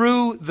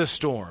through the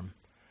storm,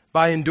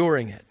 by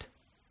enduring it.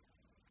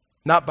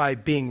 Not by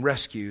being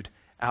rescued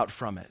out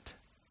from it.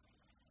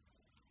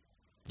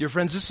 Dear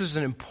friends, this is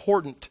an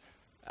important,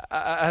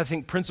 I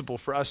think, principle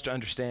for us to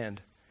understand.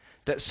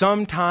 That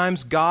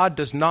sometimes God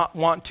does not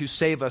want to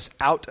save us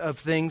out of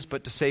things,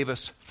 but to save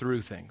us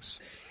through things.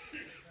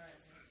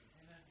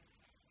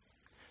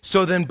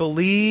 So then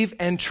believe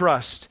and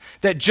trust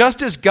that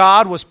just as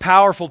God was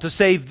powerful to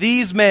save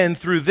these men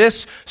through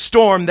this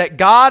storm, that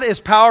God is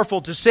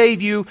powerful to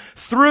save you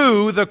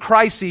through the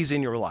crises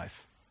in your life.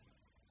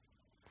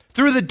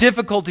 Through the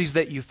difficulties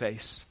that you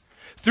face,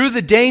 through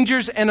the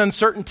dangers and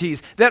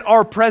uncertainties that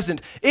are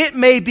present. It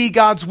may be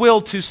God's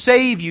will to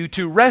save you,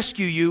 to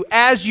rescue you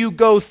as you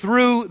go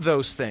through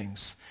those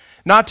things,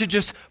 not to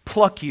just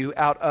pluck you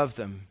out of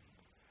them.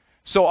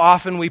 So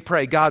often we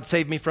pray, God,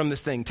 save me from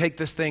this thing. Take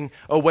this thing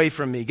away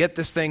from me. Get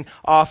this thing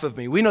off of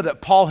me. We know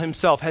that Paul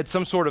himself had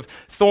some sort of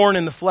thorn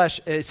in the flesh,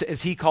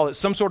 as he called it,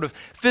 some sort of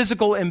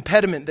physical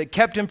impediment that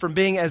kept him from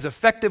being as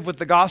effective with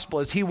the gospel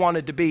as he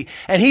wanted to be.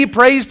 And he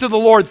prays to the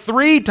Lord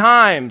 3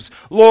 times,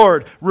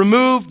 Lord,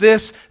 remove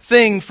this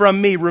thing from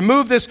me.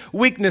 Remove this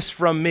weakness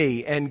from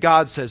me. And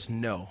God says,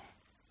 no.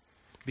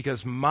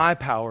 Because my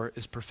power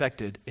is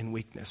perfected in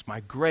weakness. My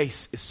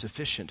grace is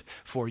sufficient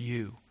for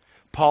you.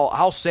 Paul,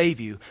 I'll save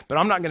you, but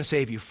I'm not going to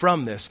save you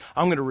from this.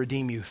 I'm going to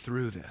redeem you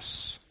through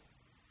this.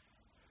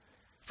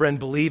 Friend,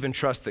 believe and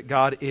trust that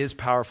God is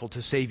powerful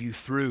to save you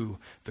through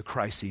the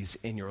crises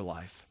in your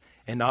life.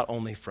 and not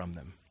only from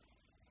them.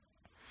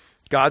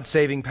 God's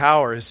saving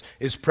power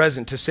is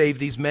present to save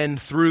these men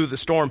through the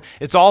storm.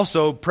 It's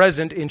also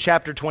present in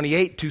chapter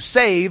 28 to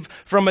save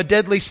from a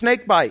deadly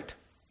snake bite.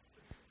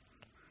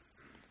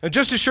 Now,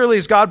 just as surely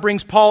as God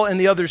brings Paul and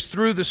the others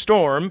through the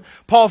storm,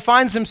 Paul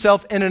finds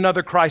himself in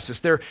another crisis.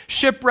 They're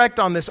shipwrecked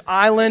on this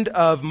island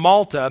of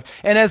Malta,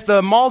 and as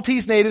the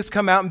Maltese natives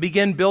come out and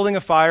begin building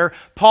a fire,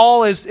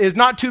 Paul is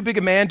not too big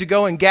a man to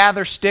go and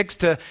gather sticks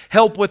to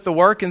help with the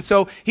work, and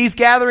so he's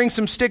gathering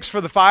some sticks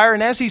for the fire,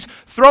 and as he's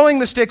throwing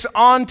the sticks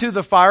onto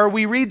the fire,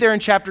 we read there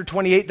in chapter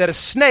 28 that a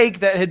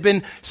snake that had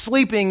been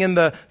sleeping in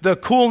the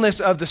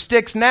coolness of the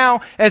sticks, now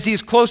as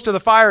he's close to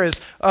the fire,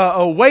 is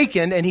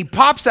awakened, and he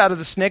pops out of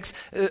the sticks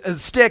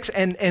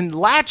and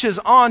latches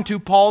on to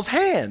Paul's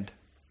hand.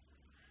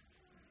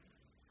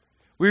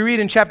 We read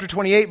in chapter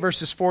 28,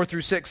 verses 4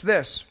 through 6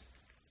 this.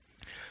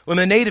 When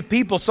the native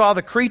people saw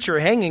the creature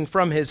hanging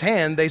from his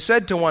hand, they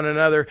said to one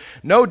another,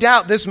 "No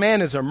doubt this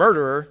man is a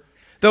murderer.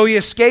 Though he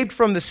escaped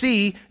from the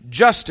sea,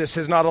 justice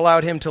has not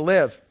allowed him to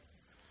live."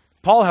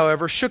 Paul,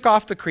 however, shook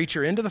off the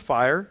creature into the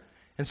fire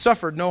and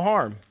suffered no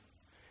harm.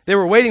 They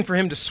were waiting for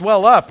him to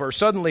swell up or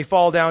suddenly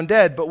fall down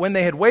dead, but when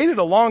they had waited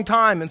a long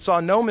time and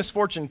saw no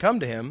misfortune come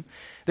to him,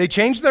 they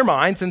changed their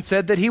minds and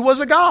said that he was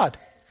a god.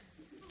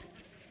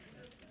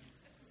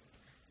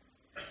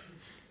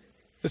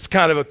 It's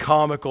kind of a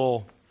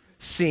comical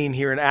scene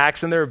here in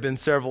Acts, and there have been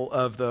several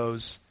of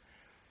those.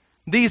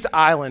 These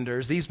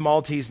islanders, these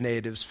Maltese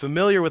natives,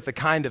 familiar with the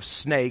kind of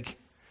snake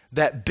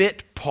that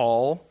bit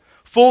Paul,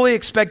 fully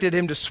expected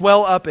him to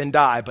swell up and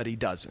die, but he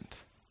doesn't.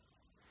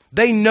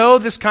 They know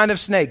this kind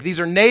of snake. These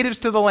are natives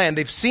to the land.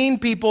 They've seen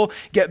people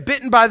get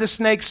bitten by the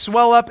snake,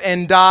 swell up,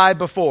 and die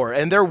before.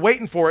 And they're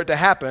waiting for it to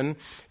happen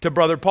to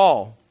Brother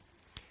Paul.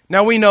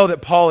 Now we know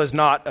that Paul is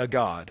not a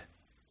god,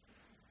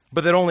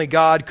 but that only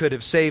God could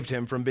have saved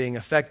him from being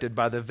affected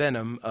by the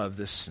venom of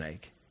this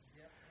snake.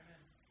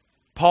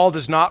 Paul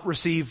does not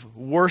receive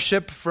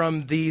worship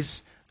from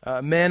these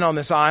men on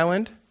this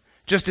island,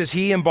 just as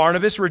he and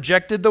Barnabas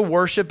rejected the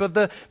worship of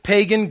the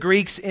pagan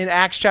Greeks in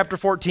Acts chapter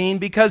 14,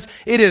 because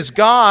it is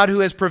God who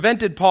has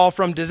prevented Paul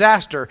from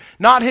disaster,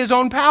 not his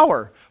own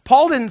power.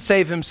 Paul didn't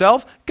save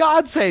himself.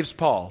 God saves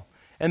Paul.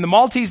 And the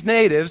Maltese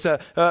natives,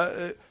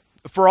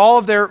 for all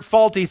of their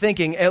faulty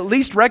thinking, at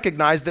least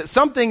recognize that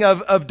something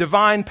of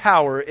divine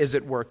power is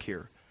at work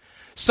here.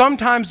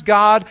 Sometimes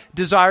God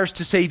desires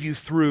to save you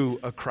through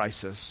a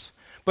crisis,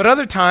 but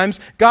other times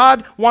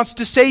God wants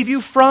to save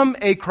you from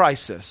a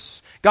crisis.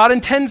 God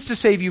intends to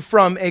save you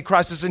from a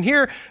crisis. And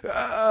here,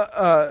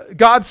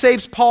 God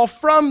saves Paul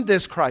from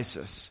this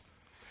crisis.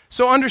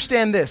 So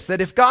understand this,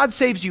 that if God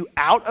saves you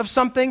out of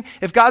something,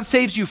 if God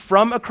saves you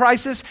from a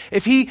crisis,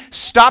 if He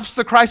stops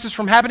the crisis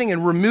from happening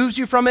and removes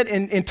you from it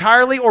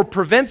entirely, or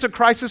prevents a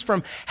crisis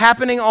from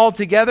happening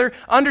altogether,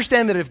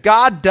 understand that if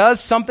God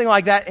does something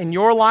like that in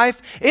your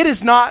life, it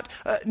is not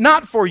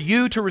for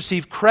you to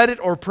receive credit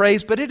or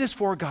praise, but it is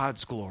for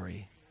God's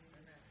glory.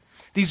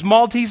 These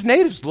Maltese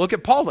natives look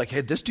at Paul like,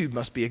 hey, this dude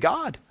must be a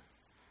god.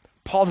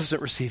 Paul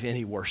doesn't receive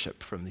any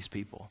worship from these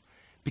people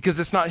because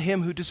it's not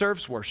him who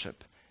deserves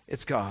worship.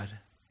 It's God.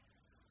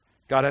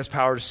 God has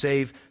power to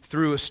save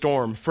through a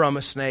storm, from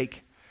a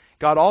snake.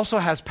 God also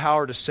has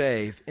power to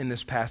save, in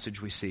this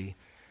passage we see,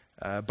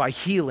 by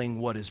healing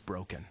what is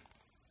broken.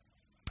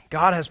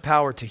 God has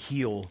power to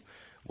heal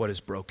what is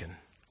broken.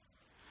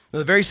 Now,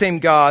 the very same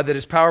God that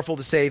is powerful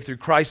to save through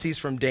crises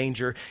from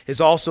danger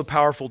is also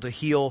powerful to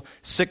heal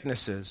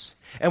sicknesses.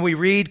 And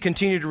we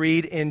continue to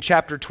read in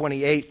chapter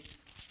 28,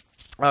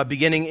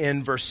 beginning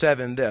in verse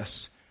 7,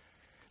 this.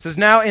 It says,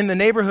 "Now in the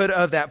neighborhood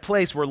of that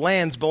place were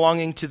lands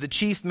belonging to the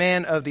chief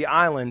man of the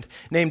island,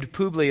 named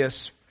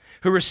Publius,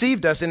 who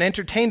received us and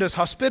entertained us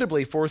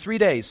hospitably for 3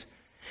 days.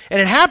 And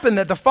it happened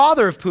that the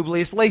father of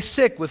Publius lay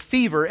sick with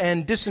fever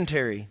and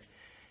dysentery.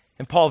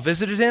 And Paul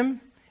visited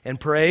him and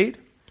prayed,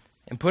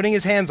 and putting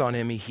his hands on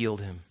him, he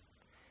healed him.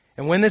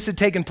 And when this had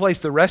taken place,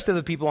 the rest of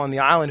the people on the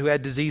island who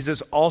had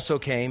diseases also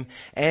came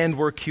and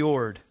were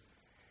cured.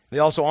 They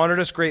also honored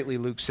us greatly,"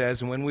 Luke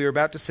says, "and when we were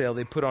about to sail,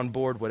 they put on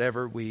board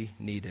whatever we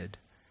needed."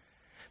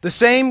 The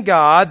same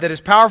God that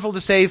is powerful to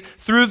save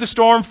through the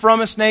storm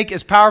from a snake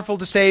is powerful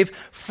to save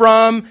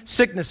from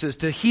sicknesses,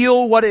 to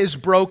heal what is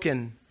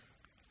broken.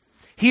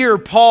 Here,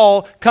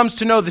 Paul comes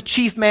to know the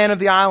chief man of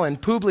the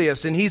island,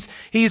 Publius, and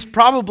he's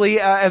probably,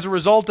 as a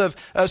result of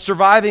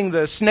surviving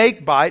the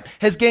snake bite,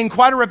 has gained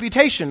quite a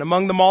reputation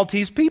among the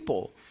Maltese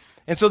people.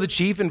 And so the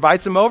chief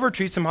invites him over,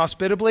 treats him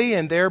hospitably,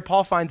 and there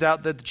Paul finds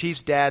out that the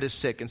chief's dad is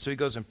sick, and so he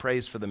goes and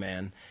prays for the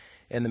man,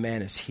 and the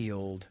man is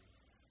healed.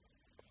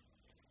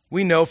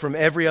 We know from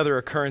every other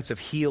occurrence of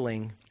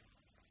healing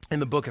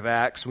in the book of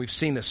Acts, we've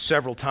seen this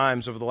several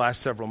times over the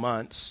last several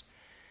months,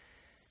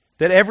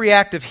 that every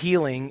act of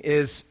healing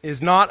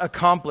is not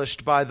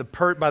accomplished by the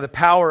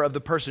power of the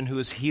person who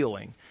is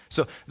healing.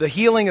 So the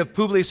healing of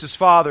Publius'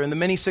 father and the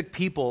many sick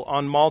people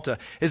on Malta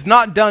is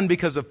not done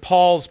because of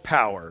Paul's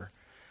power,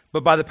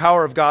 but by the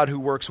power of God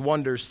who works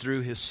wonders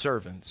through his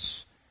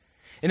servants.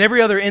 In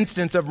every other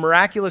instance of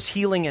miraculous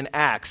healing in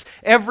Acts,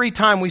 every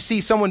time we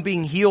see someone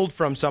being healed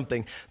from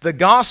something, the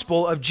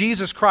gospel of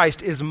Jesus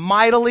Christ is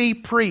mightily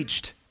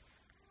preached.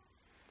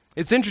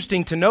 It's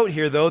interesting to note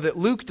here, though, that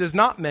Luke does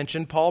not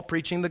mention Paul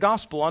preaching the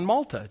gospel on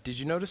Malta. Did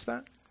you notice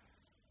that?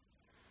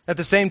 At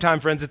the same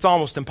time, friends, it's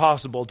almost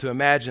impossible to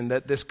imagine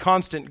that this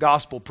constant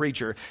gospel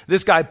preacher,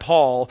 this guy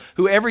Paul,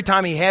 who every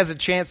time he has a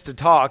chance to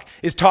talk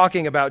is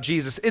talking about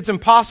Jesus, it's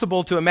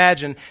impossible to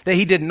imagine that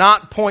he did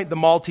not point the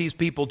Maltese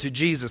people to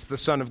Jesus, the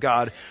Son of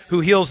God,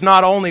 who heals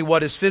not only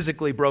what is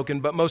physically broken,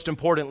 but most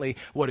importantly,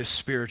 what is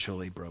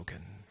spiritually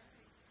broken.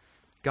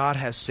 God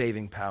has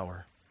saving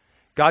power.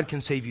 God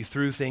can save you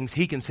through things.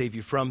 He can save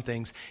you from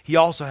things. He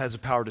also has the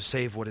power to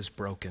save what is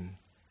broken.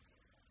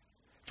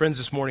 Friends,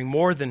 this morning,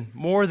 more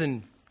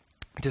than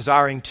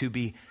desiring to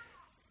be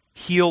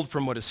healed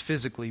from what is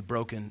physically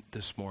broken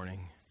this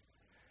morning,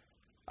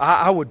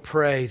 I would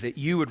pray that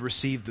you would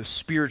receive the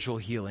spiritual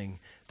healing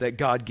that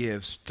God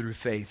gives through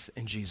faith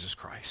in Jesus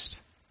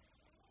Christ.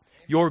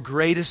 Your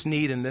greatest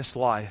need in this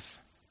life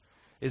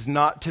is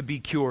not to be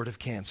cured of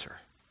cancer.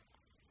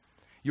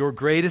 Your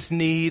greatest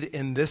need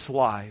in this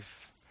life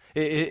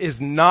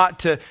is not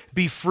to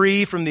be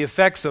free from the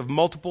effects of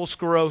multiple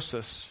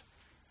sclerosis.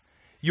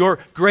 Your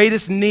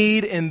greatest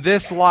need in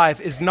this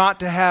life is not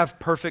to have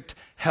perfect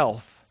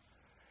health,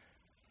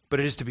 but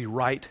it is to be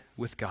right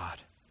with God,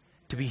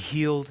 to be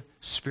healed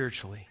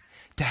spiritually,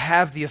 to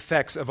have the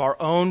effects of our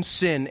own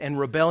sin and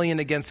rebellion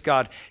against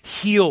God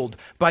healed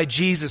by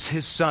Jesus,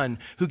 His Son,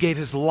 who gave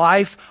His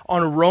life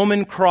on a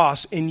Roman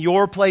cross in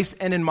your place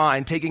and in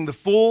mine, taking the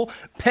full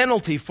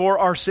penalty for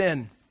our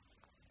sin,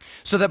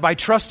 so that by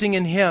trusting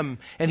in Him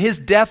and His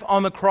death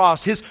on the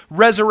cross, His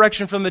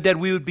resurrection from the dead,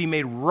 we would be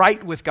made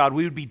right with God.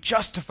 We would be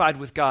justified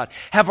with God,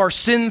 have our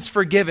sins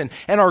forgiven,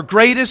 and our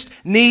greatest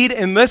need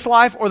in this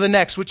life or the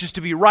next, which is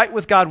to be right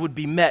with God, would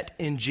be met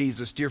in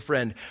Jesus. Dear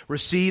friend,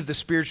 receive the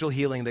spiritual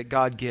healing that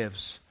God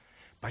gives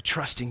by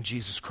trusting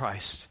Jesus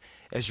Christ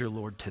as your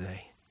Lord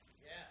today.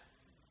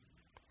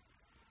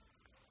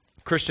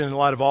 Christian, in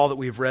light of all that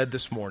we've read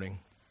this morning,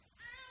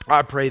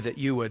 I pray that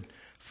you would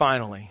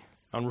finally,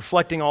 on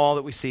reflecting all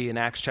that we see in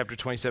Acts chapter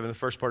 27, the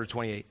first part of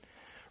 28,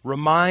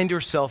 remind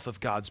yourself of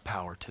God's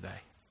power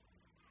today.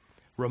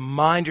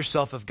 Remind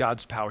yourself of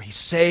God's power. He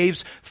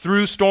saves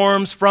through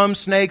storms, from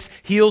snakes,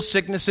 heals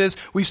sicknesses.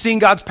 We've seen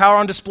God's power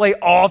on display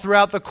all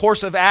throughout the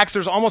course of Acts.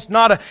 There's almost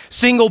not a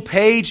single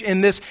page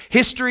in this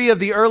history of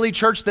the early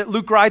church that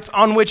Luke writes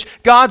on which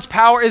God's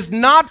power is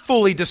not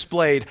fully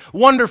displayed,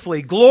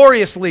 wonderfully,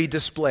 gloriously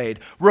displayed.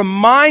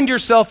 Remind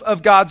yourself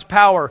of God's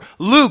power.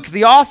 Luke,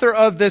 the author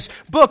of this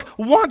book,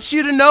 wants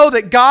you to know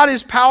that God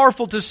is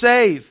powerful to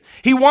save.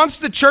 He wants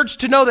the church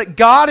to know that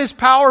God is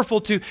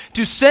powerful to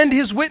send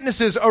His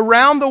witnesses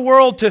around the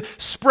world to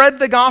spread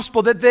the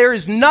gospel, that there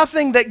is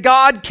nothing that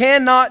God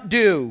cannot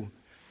do.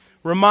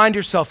 Remind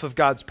yourself of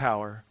God's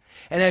power.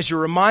 And as you're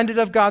reminded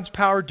of God's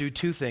power, do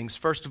two things.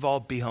 First of all,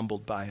 be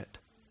humbled by it.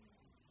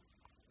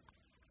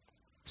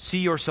 See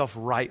yourself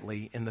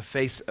rightly in the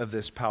face of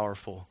this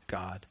powerful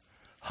God.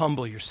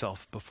 Humble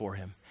yourself before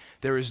Him.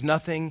 There is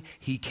nothing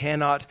He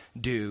cannot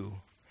do.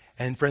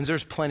 And friends,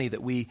 there's plenty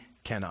that we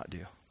cannot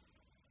do.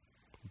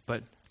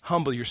 But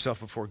humble yourself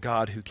before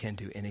God who can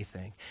do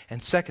anything.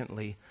 And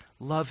secondly,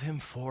 love Him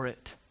for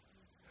it.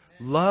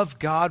 Love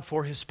God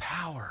for His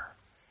power.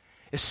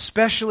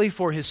 Especially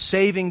for His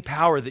saving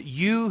power that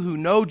you who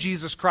know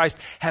Jesus Christ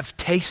have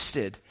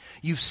tasted.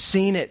 You've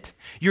seen it.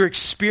 You're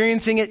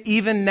experiencing it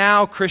even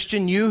now,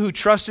 Christian. You who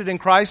trusted in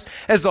Christ,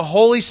 as the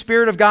Holy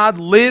Spirit of God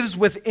lives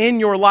within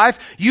your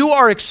life, you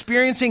are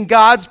experiencing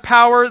God's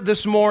power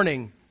this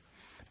morning.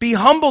 Be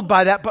humbled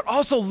by that, but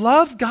also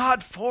love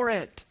God for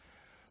it.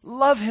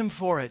 Love Him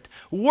for it.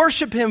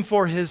 Worship Him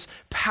for His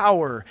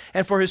power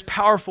and for His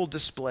powerful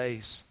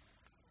displays.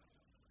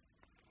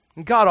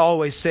 God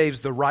always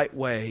saves the right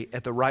way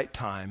at the right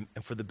time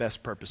and for the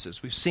best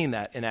purposes. We've seen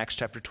that in Acts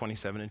chapter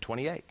 27 and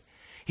 28.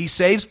 He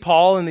saves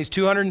Paul and these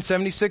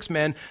 276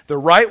 men the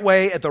right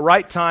way at the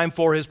right time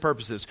for His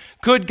purposes.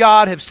 Could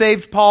God have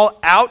saved Paul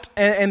out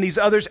and these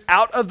others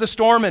out of the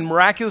storm and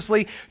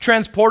miraculously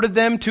transported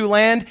them to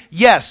land?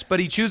 Yes,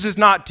 but He chooses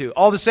not to.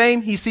 All the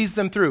same, He sees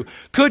them through.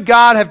 Could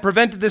God have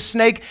prevented this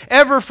snake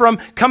ever from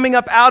coming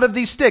up out of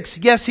these sticks?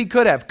 Yes, He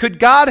could have. Could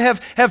God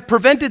have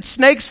prevented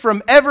snakes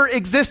from ever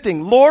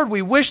existing? Lord,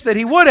 we wish that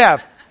He would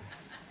have.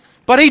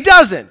 But He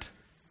doesn't.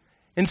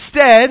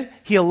 Instead,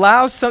 He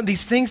allows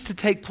these things to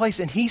take place,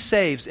 and He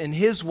saves in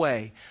His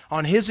way,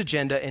 on His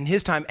agenda, in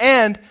His time,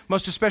 and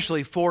most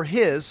especially for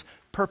His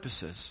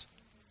purposes.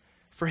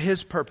 For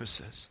His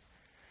purposes.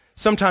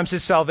 Sometimes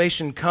His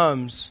salvation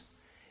comes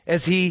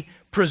as He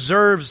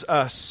preserves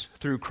us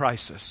through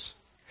crisis.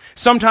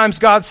 Sometimes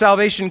God's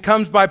salvation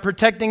comes by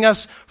protecting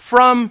us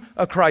from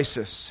a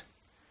crisis.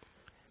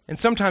 And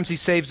sometimes He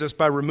saves us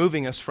by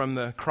removing us from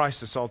the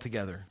crisis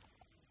altogether.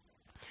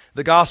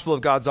 The gospel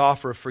of God's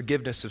offer of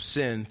forgiveness of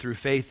sin through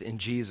faith in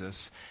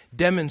Jesus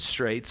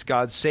demonstrates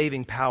God's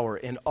saving power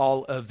in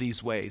all of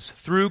these ways.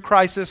 Through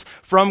crisis,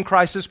 from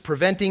crisis,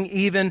 preventing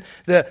even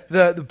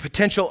the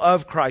potential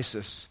of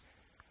crisis.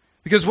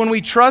 Because when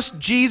we trust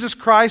Jesus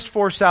Christ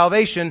for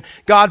salvation,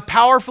 God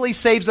powerfully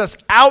saves us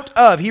out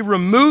of, He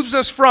removes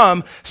us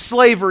from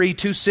slavery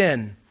to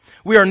sin.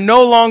 We are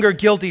no longer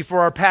guilty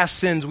for our past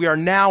sins. We are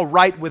now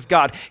right with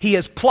God. He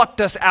has plucked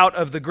us out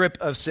of the grip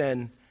of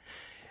sin.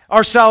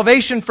 Our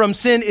salvation from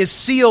sin is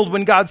sealed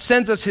when God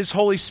sends us His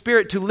Holy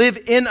Spirit to live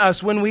in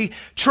us when we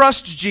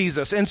trust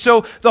Jesus. And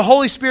so the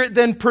Holy Spirit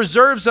then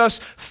preserves us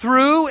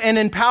through and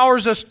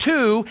empowers us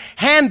to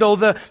handle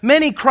the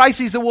many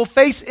crises that we'll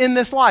face in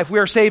this life. We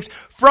are saved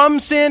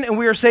from sin and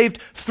we are saved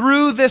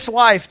through this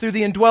life, through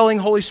the indwelling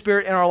Holy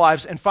Spirit in our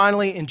lives. And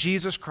finally, in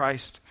Jesus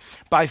Christ,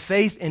 by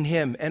faith in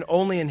Him and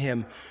only in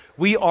Him,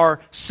 we are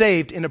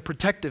saved in a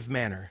protective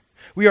manner.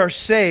 We are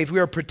saved, we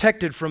are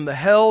protected from the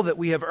hell that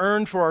we have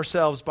earned for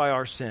ourselves by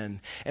our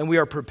sin, and we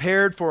are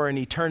prepared for an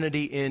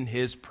eternity in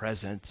His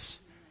presence.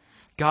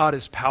 God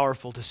is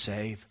powerful to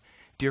save.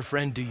 Dear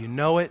friend, do you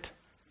know it?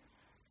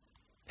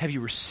 Have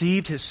you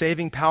received His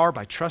saving power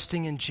by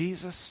trusting in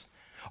Jesus?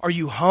 Are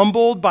you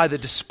humbled by the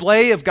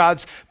display of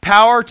God's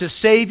power to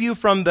save you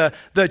from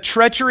the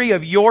treachery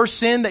of your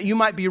sin that you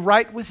might be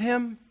right with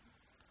Him?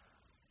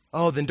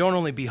 Oh, then don't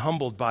only be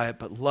humbled by it,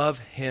 but love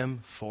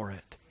Him for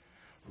it.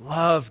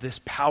 Love this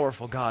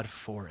powerful God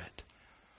for it.